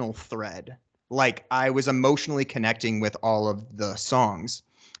emotional thread. Like I was emotionally connecting with all of the songs.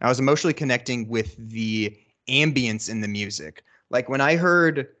 I was emotionally connecting with the ambience in the music. Like when I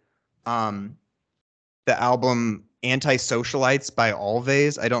heard the album Anti-Socialites by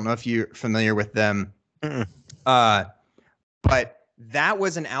Alvvays, I don't know if you're familiar with them. But that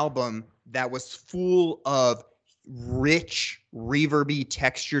was an album that was full of rich, reverby,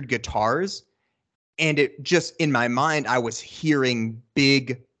 textured guitars. And it just, in my mind, I was hearing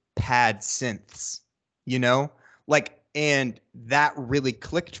big pad synths, you know? Like, and that really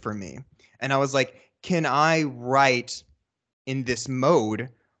clicked for me. And I was like, can I write in this mode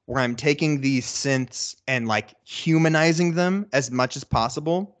where I'm taking these synths and like humanizing them as much as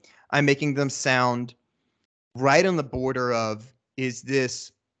possible? I'm making them sound right on the border of, is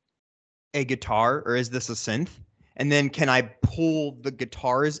this a guitar or is this a synth? And then can I pull the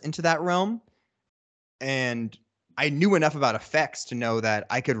guitars into that realm? And I knew enough about effects to know that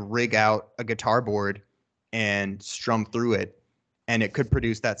I could rig out a guitar board and strum through it, and it could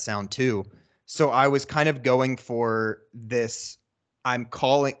produce that sound too. So I was kind of going for this.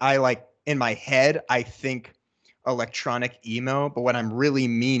 In my head, I think electronic emo, but what I'm really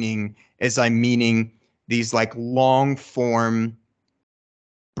meaning is I'm meaning these like long form,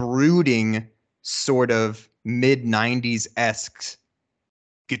 brooding sort of mid 90s-esque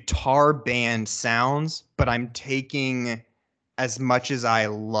guitar band sounds, but I'm taking as much as I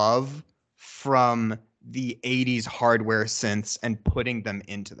love from the 80s hardware synths and putting them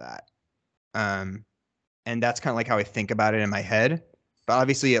into that. And that's kind of like how I think about it in my head. But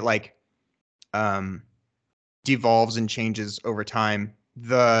obviously it like devolves and changes over time.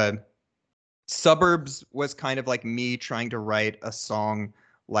 The Suburbs was kind of like me trying to write a song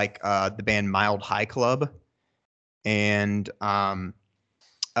like the band Mild High Club. And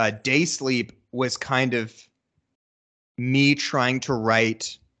Day Sleep was kind of me trying to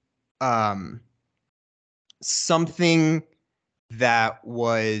write something that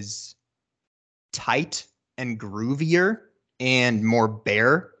was tight and groovier and more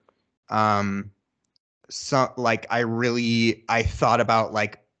bare. So like I thought about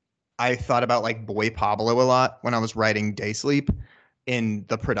like Boy Pablo a lot when I was writing Day Sleep, in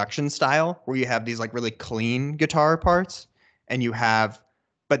the production style where you have these like really clean guitar parts and you have,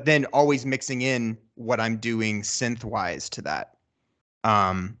 but then always mixing in what I'm doing synth wise to that.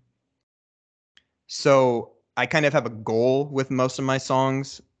 So I kind of have a goal with most of my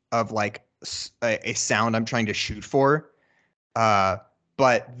songs of like a sound I'm trying to shoot for.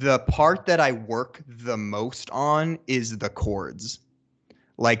 But the part that I work the most on is the chords.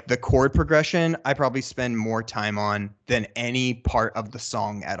 Like the chord progression, I probably spend more time on than any part of the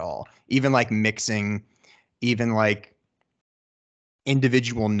song at all. Even like mixing even like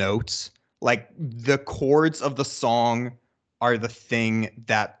individual notes. Like the chords of the song are the thing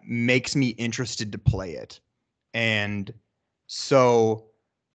that makes me interested to play it. And so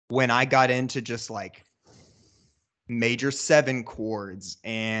when I got into just like major 7 chords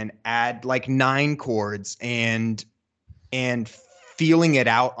and add like 9 chords and feeling it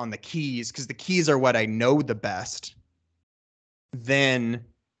out on the keys, because the keys are what I know the best, then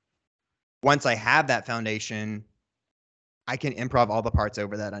once I have that foundation, I can improv all the parts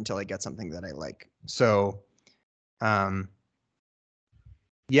over that until I get something that I like. So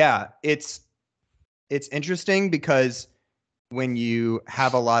yeah, it's interesting because when you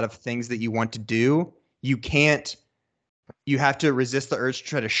have a lot of things that you want to do, you have to resist the urge to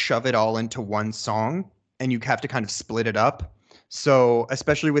try to shove it all into one song, and you have to kind of split it up. So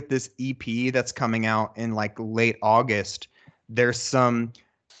especially with this EP that's coming out in like late August, there's some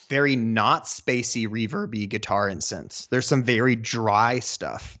very not spacey reverby guitar and synths. There's some very dry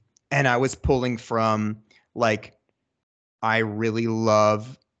stuff. And I was pulling from like, I really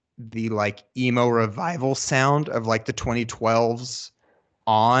love the like emo revival sound of like the 2012s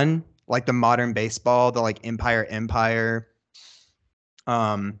on, like the Modern Baseball, the like Empire.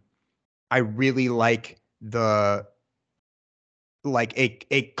 I really like the like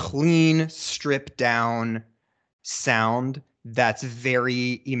a clean, stripped down sound that's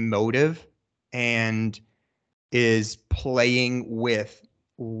very emotive and is playing with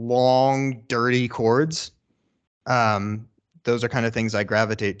long, dirty chords. Those are kind of things I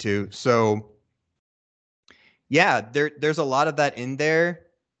gravitate to. So yeah, there's a lot of that in there.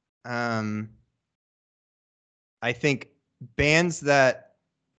 I think bands that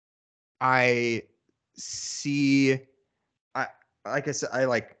I see, like I said, I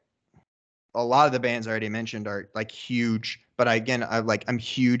like a lot of the bands I already mentioned are like huge, but I'm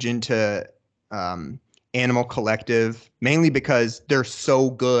huge into Animal Collective, mainly because they're so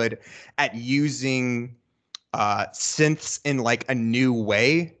good at using synths in like a new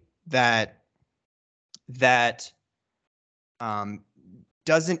way that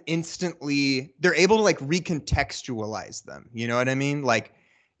doesn't instantly, they're able to like recontextualize them. You know what I mean? Like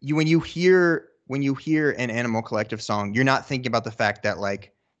when you hear an Animal Collective song, you're not thinking about the fact that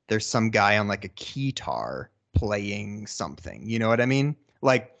like there's some guy on like a keytar playing something. You know what I mean?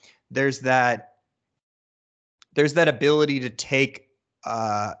 Like there's that ability to take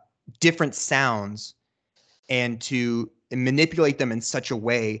different sounds and to manipulate them in such a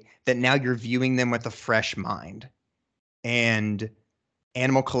way that now you're viewing them with a fresh mind. And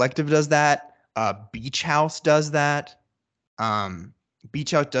Animal Collective does that. Beach House does that.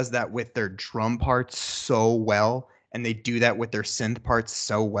 Beach House does that with their drum parts so well, and they do that with their synth parts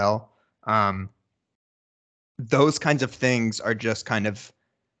so well. Those kinds of things are just kind of,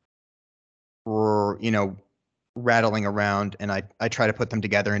 rattling around, and I try to put them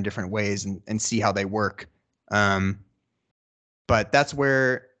together in different ways and see how they work. But that's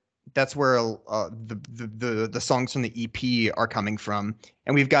where the songs from the EP are coming from.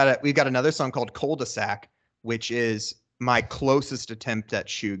 And we've got another song called Cul-de-sac, which is my closest attempt at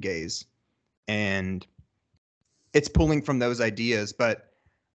shoegaze, and it's pulling from those ideas. But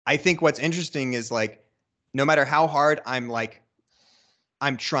I think what's interesting is like, no matter how hard I'm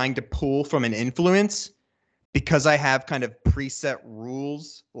trying to pull from an influence, because I have kind of preset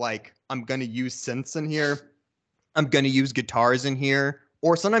rules, like I'm going to use synths in here, I'm going to use guitars in here,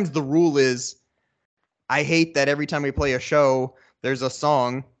 or sometimes the rule is I hate that every time we play a show, there's a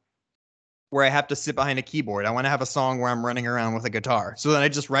song where I have to sit behind a keyboard. I want to have a song where I'm running around with a guitar. So then I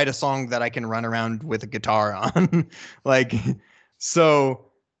just write a song that I can run around with a guitar on.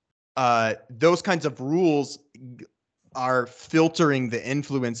 Those kinds of rules are filtering the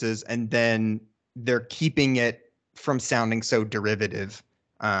influences, and then they're keeping it from sounding so derivative.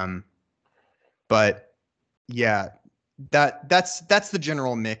 But yeah, that's the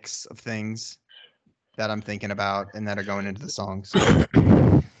general mix of things that I'm thinking about and that are going into the songs.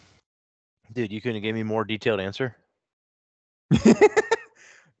 Dude, you couldn't give me a more detailed answer?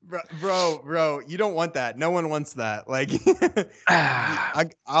 Bro, you don't want that. No one wants that. Like,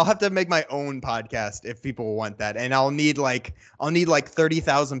 I'll have to make my own podcast if people want that, and I'll need like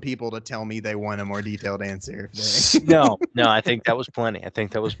 30,000 people to tell me they want a more detailed answer. No, I think that was plenty. And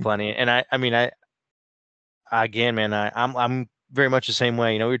I'm very much the same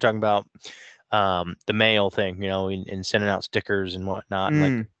way. We were talking about the mail thing, and sending out stickers and whatnot.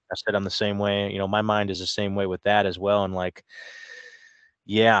 And like I said, I'm the same way. My mind is the same way with that as well. And like,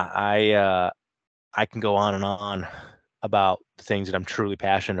 yeah, I can go on and on about the things that I'm truly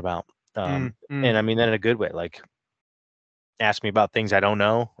passionate about. And I mean that in a good way. Like, ask me about things I don't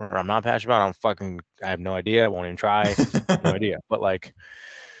know or I'm not passionate about, I have no idea. I won't even try. No idea. But like,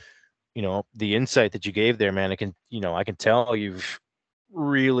 the insight that you gave there, man, I can tell you've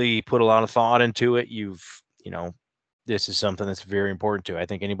really put a lot of thought into it. This is something that's very important to. I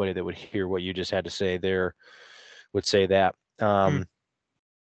think anybody that would hear what you just had to say there would say that. Mm.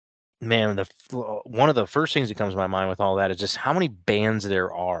 Man, one of the first things that comes to my mind with all that is just how many bands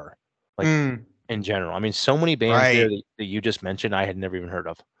there are, like in general. I mean, so many bands there Right. that you just mentioned, I had never even heard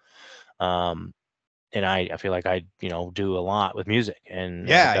of. And I feel like I, do a lot with music, and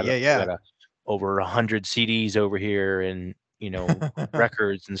Yeah, yeah. I got over 100 CDs over here, and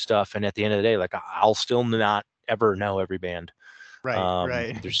records and stuff. And at the end of the day, like I'll still not ever know every band.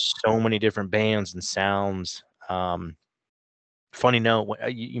 Right. There's so many different bands and sounds. Funny note,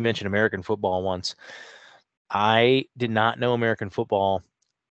 you mentioned American football once. I did not know American football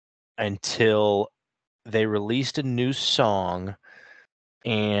until they released a new song,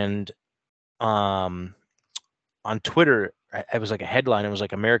 and on Twitter, it was like a headline. It was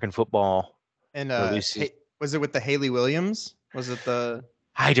like American football And releases. was it with the Haley Williams? Was it the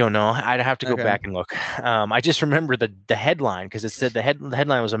I don't know. I'd have to go Okay. back and look. I just remember the headline because it said the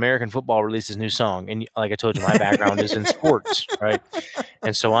headline was American football releases new song. And like I told you, my background is in sports, right?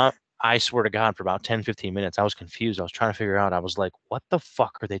 And so I swear to God, for about 10, 15 minutes, I was confused. I was trying to figure out. I was like, what the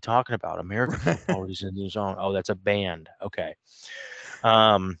fuck are they talking about? American football releases a new song. Oh, that's a band. Okay.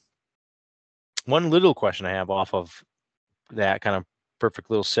 One little question I have off of that kind of perfect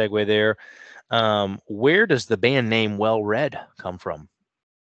little segue there. Where does the band name Well Red come from?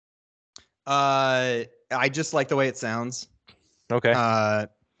 I just like the way it sounds. Okay. I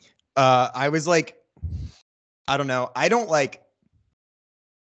was like, I don't know. I don't like.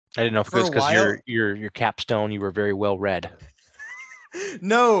 I didn't know if it For was a because while- your capstone, you were very well read.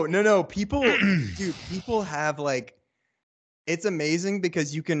 No. People have like. It's amazing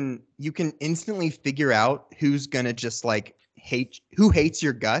because you can instantly figure out who's gonna just like who hates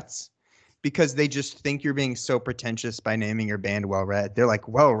your guts because they just think you're being so pretentious by naming your band Well Red. They're like,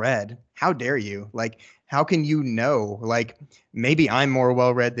 Well Red, how dare you? Like, how can you know? Like, maybe I'm more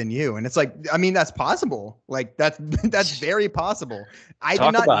well read than you. And it's like, I mean, that's possible. Like, that's very possible. I did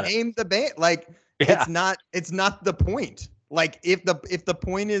Talk not about it. name the band. Like, Yeah. it's not the point. Like, if the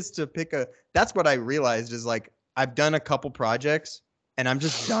point is to pick that's what I realized is like I've done a couple projects and I'm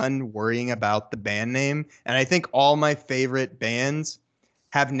just done worrying about the band name. And I think all my favorite bands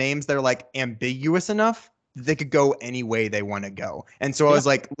have names that are like ambiguous enough that they could go any way they want to go. And so I was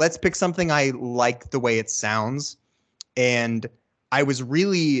like, let's pick something I like the way it sounds. And I was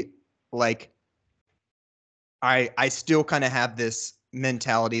really like, I still kind of have this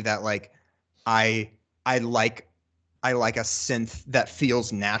mentality that like I like a synth that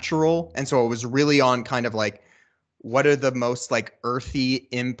feels natural. And so it was really on kind of like what are the most like earthy,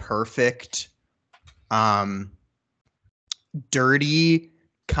 imperfect, dirty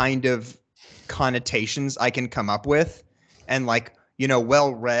kind of connotations I can come up with. And like,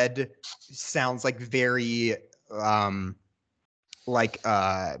 Well Read sounds like very like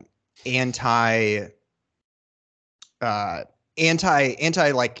anti tech, I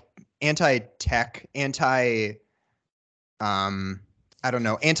don't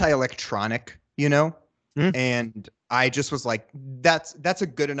know, anti-electronic, And I just was like, that's a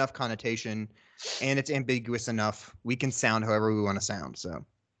good enough connotation and it's ambiguous enough. We can sound however we want to sound. So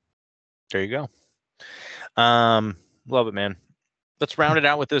there you go. Love it, man. Let's round it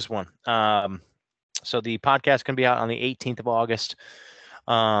out with this one. So the podcast can be out on the 18th of August.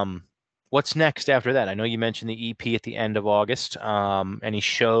 What's next after that? I know you mentioned the EP at the end of August. Any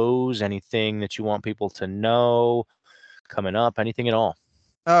shows, anything that you want people to know coming up, anything at all?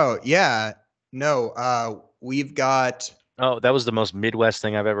 Oh, yeah. No, we've got. Oh, that was the most Midwest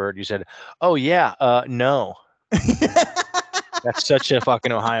thing I've ever heard. You said, oh, yeah, no. That's such a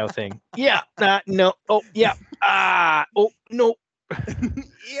fucking Ohio thing. Yeah, no. Oh, yeah. Oh, no.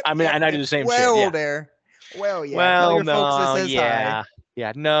 I mean, and I do the same shit. Yeah. There. Well, yeah. Well, Tell your no, folks this says yeah. hi.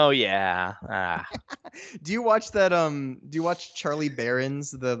 Yeah, no, yeah. Do you watch that? Do you watch Charlie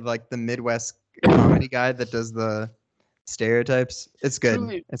Barron's, the Midwest comedy guy that does the stereotypes? It's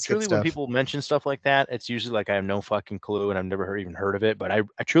good. It's truly good stuff. When people mention stuff like that, it's usually like I have no fucking clue and I've never even heard of it. But I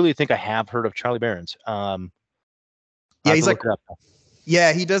truly think I have heard of Charlie Barron's. Yeah, he's like,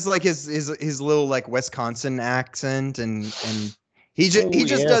 yeah, he does like his little like Wisconsin accent and he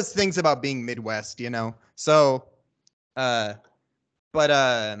just does things about being Midwest, So,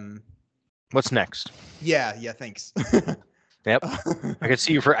 but what's next? Yeah, thanks. Yep, I could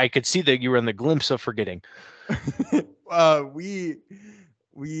see I could see that you were in the glimpse of forgetting. We're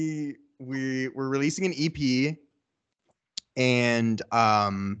releasing an EP and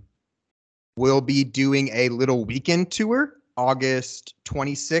we'll be doing a little weekend tour, August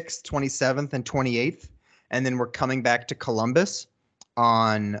 26th, 27th, and 28th, and then we're coming back to Columbus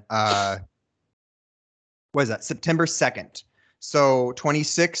on what is that? September 2nd. So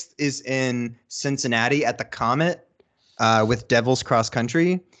 26th is in Cincinnati at the Comet with Devils Cross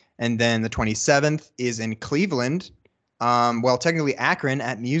Country, and then the 27th is in Cleveland. Well, technically Akron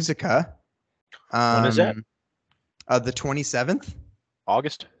at Musica. When is that? The 27th.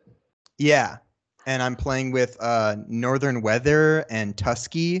 August? Yeah. And I'm playing with Northern Weather and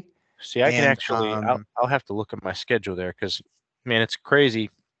Tusky. See, I can actually, I'll have to look at my schedule there because, man, it's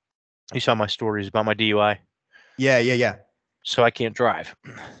crazy. You saw my stories about my DUI. Yeah. So I can't drive,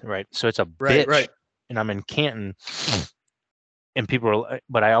 right? So it's a bitch. Right. And I'm in Canton. And people are,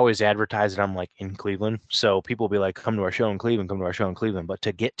 but I always advertise that I'm like in Cleveland. So people will be like, come to our show in Cleveland, come to our show in Cleveland. But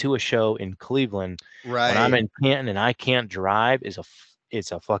to get to a show in Cleveland, when I'm in Canton and I can't drive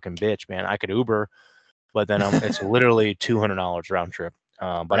it's a fucking bitch, man. I could Uber, but then it's literally $200 round trip.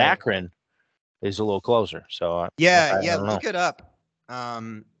 But Akron is a little closer. So yeah, look it up. I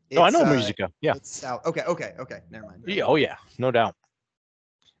know Musica. Yeah. It's south. Okay. Never mind. Yeah, oh yeah, no doubt.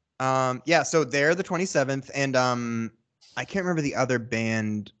 Yeah, so they're the 27th, and I can't remember the other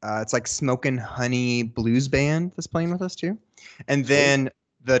band. It's like Smokin' Honey Blues Band that's playing with us too. And then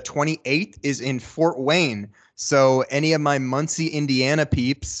the 28th is in Fort Wayne. So any of my Muncie, Indiana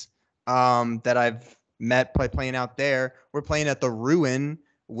peeps that I've met playing out there, we're playing at the Ruin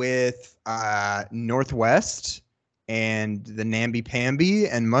with Northwest and the Namby Pamby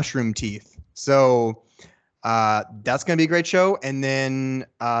and Mushroom Teeth. So that's going to be a great show. And then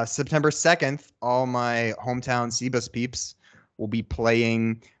September 2nd, all my hometown Cebus peeps will be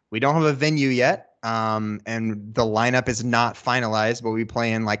playing. We don't have a venue yet, and the lineup is not finalized, but we'll be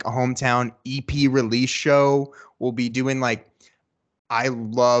playing like a hometown EP release show. We'll be doing like, I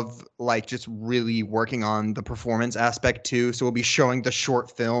love like just really working on the performance aspect too. So we'll be showing the short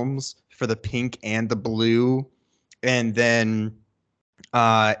films for the Pink and the Blue. And then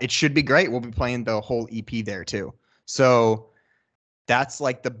it should be great. We'll be playing the whole EP there too. So that's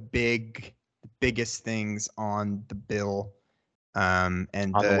like the biggest things on the bill. And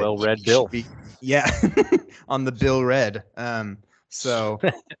on the well-read bill. On the bill read. So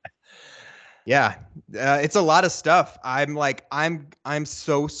yeah, it's a lot of stuff. I'm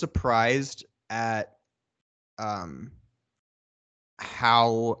so surprised at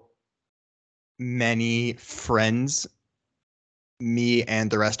how many friends me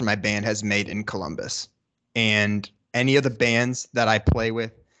and the rest of my band has made in Columbus. And any of the bands that I play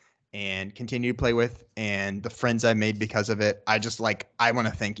with and continue to play with and the friends I made because of it, I want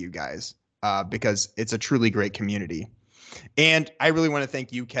to thank you guys because it's a truly great community. And I really want to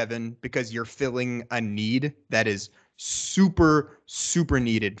thank you, Kevin, because you're filling a need that is super, super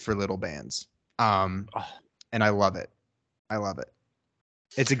needed for little bands. And I love it.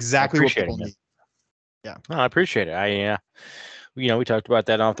 It's exactly what people need. Yeah. No, I appreciate it. We talked about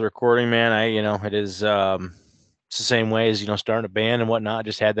that off the recording, man. It is, it's the same way as, starting a band and whatnot.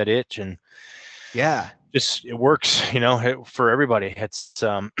 Just had that itch and it works, for everybody. It's,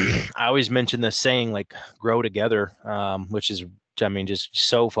 I always mention this saying like grow together, which is, just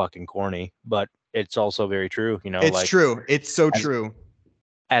so fucking corny, but it's also very true. It's true. It's so true.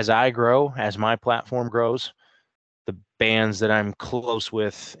 As I grow, as my platform grows, the bands that I'm close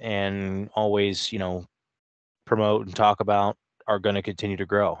with and always, promote and talk about are going to continue to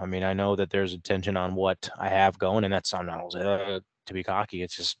grow. I mean, I know that there's attention on what I have going, and that's, I'm not to be cocky.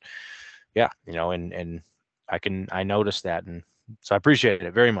 It's just, and I notice that. And so I appreciate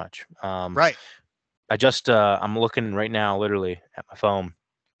it very much. Right. I just, I'm looking right now, literally at my phone.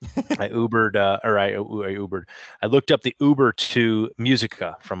 I Ubered, I looked up the Uber to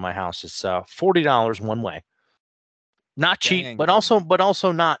Musica from my house. It's $40 one way. Not cheap, but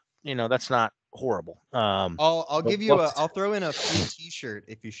also not, that's not horrible. I'll give you I'll throw in a free t-shirt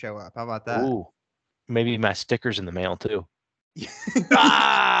if you show up. How about that? Ooh, maybe my stickers in the mail too.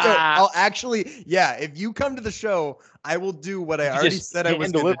 I'll actually, if you come to the show, I will do what I already said I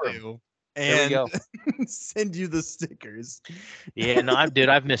was going to do and send you the stickers. Yeah, no,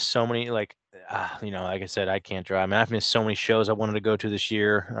 I've missed so many, like I said, I can't drive. I mean, I've missed so many shows I wanted to go to this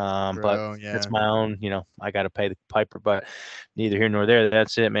year. But it's my own, I got to pay the piper, but neither here nor there.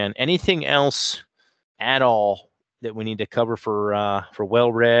 That's it, man. Anything else at all that we need to cover for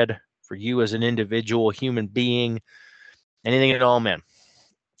Well Read, for you as an individual human being? Anything at all, man?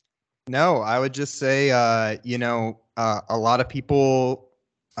 No, I would just say, a lot of people,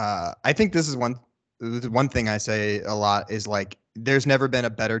 I think this is one thing I say a lot is like, there's never been a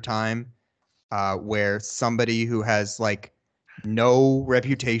better time where somebody who has like no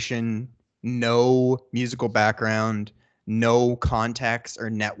reputation, no musical background, no contacts or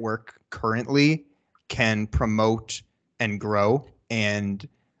network currently can promote and grow and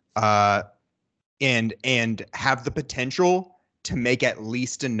have the potential to make at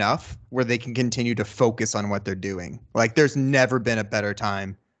least enough where they can continue to focus on what they're doing. Like there's never been a better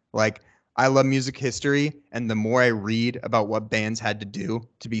time. Like I love music history, and the more I read about what bands had to do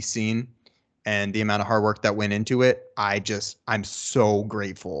to be seen and the amount of hard work that went into it, I'm so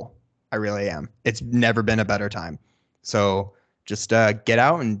grateful. I really am. It's never been a better time. So just get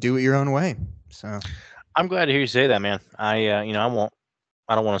out and do it your own way. So I'm glad to hear you say that, man. I don't want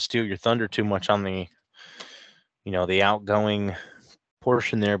to steal your thunder too much on the, the outgoing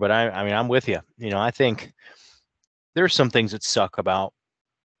portion there, but I mean, I'm with you. I think there's some things that suck about,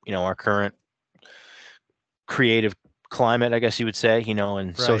 our current creative climate, I guess you would say, and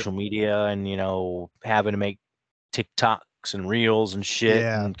Right. social media and, having to make TikToks and reels and shit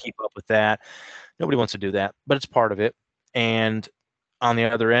Yeah. and keep up with that. Nobody wants to do that, but it's part of it. And on the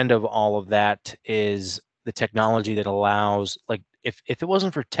other end of all of that is the technology that allows, like, if it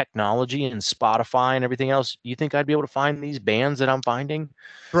wasn't for technology and Spotify and everything else, you think I'd be able to find these bands that I'm finding?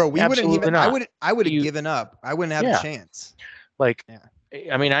 Bro, we wouldn't Absolutely even. not. I would have You- given up. I wouldn't have Yeah. a chance. Like, Yeah.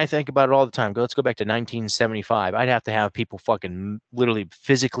 I mean, I think about it all the time. Let's go back to 1975. I'd have to have people fucking literally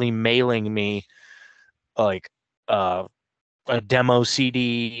physically mailing me like a demo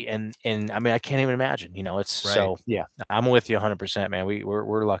CD, and I mean, I can't even imagine. It's Right. so yeah. I'm with you 100%, man.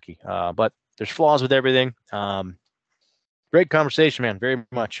 We're lucky, but there's flaws with everything. Great conversation, man. Very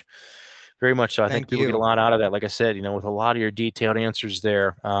much so. I think Thank people get a you. lot out of that. Like I said, with a lot of your detailed answers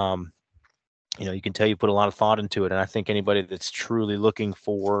there, you can tell you put a lot of thought into it. And I think anybody that's truly looking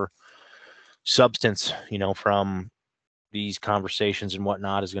for substance, from these conversations and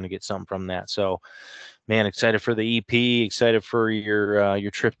whatnot is going to get something from that. So, man, excited for the EP, excited for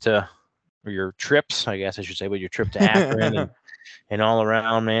your trip or your trips, I guess I should say, but your trip to Akron and all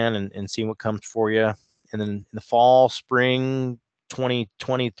around, man, and see what comes for you. And then in the fall, spring,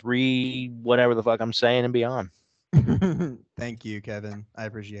 2023, whatever the fuck I'm saying and beyond. Thank you, Kevin. I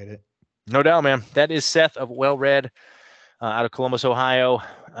appreciate it. No doubt, man. That is Seth of Well Read out of Columbus, Ohio.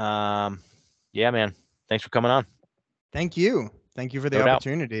 Yeah, man. Thanks for coming on. Thank you. Thank you for the No doubt.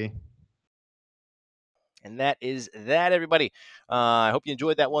 opportunity. And that is that, everybody. I hope you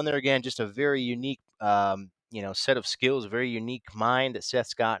enjoyed that one there. Again, just a very unique, set of skills, a very unique mind that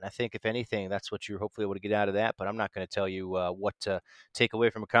Seth's got. And I think, if anything, that's what you're hopefully able to get out of that. But I'm not going to tell you what to take away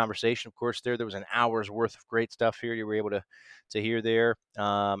from a conversation. Of course, there was an hour's worth of great stuff here you were able to hear there.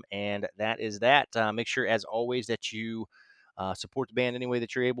 And that is that. Make sure, as always, that you support the band any way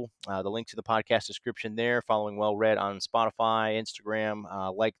that you're able. The link to the podcast description there. Following Well Read on Spotify, Instagram.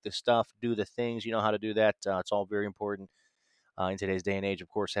 Like the stuff, do the things. You know how to do that. It's all very important in today's day and age, of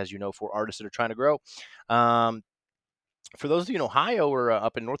course, as you know, for artists that are trying to grow. For those of you in Ohio or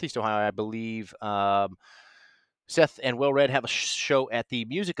up in Northeast Ohio, I believe Seth and Well Read have a show at the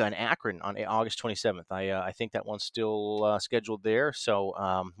Musica in Akron on August 27th. I think that one's still scheduled there, so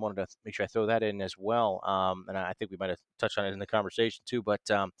wanted to make sure I throw that in as well. And I think we might have touched on it in the conversation too, but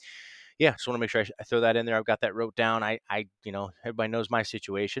yeah, just want to make sure I throw that in there. I've got that wrote down. I everybody knows my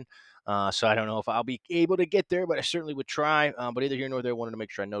situation, so I don't know if I'll be able to get there, but I certainly would try. But either here nor there, I wanted to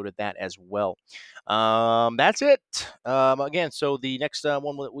make sure I noted that as well. That's it. Again, so the next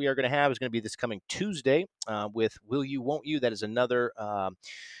one that we are going to have is going to be this coming Tuesday with Will You, Won't You. That is another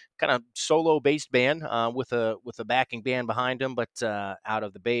kind of solo-based band with a backing band behind them, but out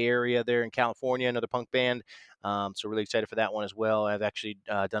of the Bay Area there in California, another punk band. So really excited for that one as well. I've actually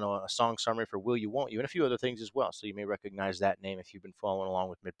done a song summary for Will You, Won't You, and a few other things as well. So you may recognize that name if you've been following along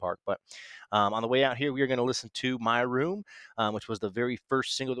with Mid-Park. But on the way out here, we are going to listen to My Room, which was the very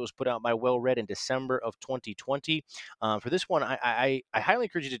first single that was put out by Well Read in December of 2020. For this one, I highly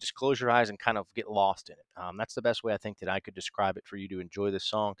encourage you to just close your eyes and kind of get lost in it. That's the best way I think that I could describe it for you to enjoy this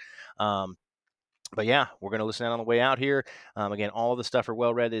song. But yeah, we're going to listen out on the way out here. Again, all of the stuff for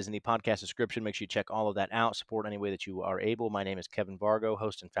Well Read is in the podcast description. Make sure you check all of that out. Support any way that you are able. My name is Kevin Vargo,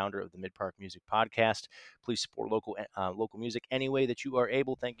 host and founder of the Mid-Park Music Podcast. Please support local music any way that you are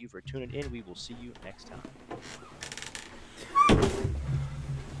able. Thank you for tuning in. We will see you next time.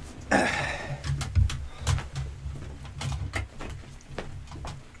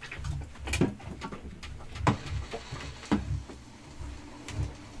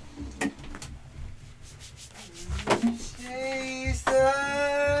 Chase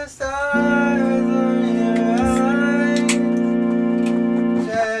the stars on your eyes,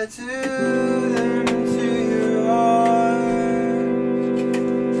 tattoo them to your heart,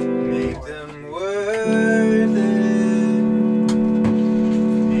 make them worth it.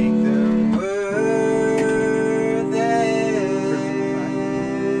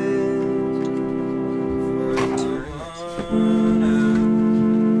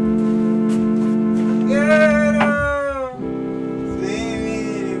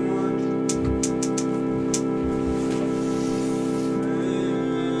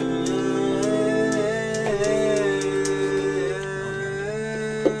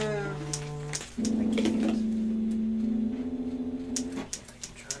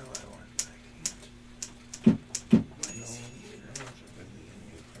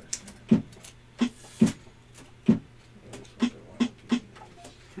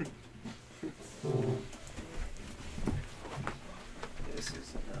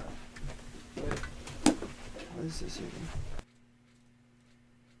 soon.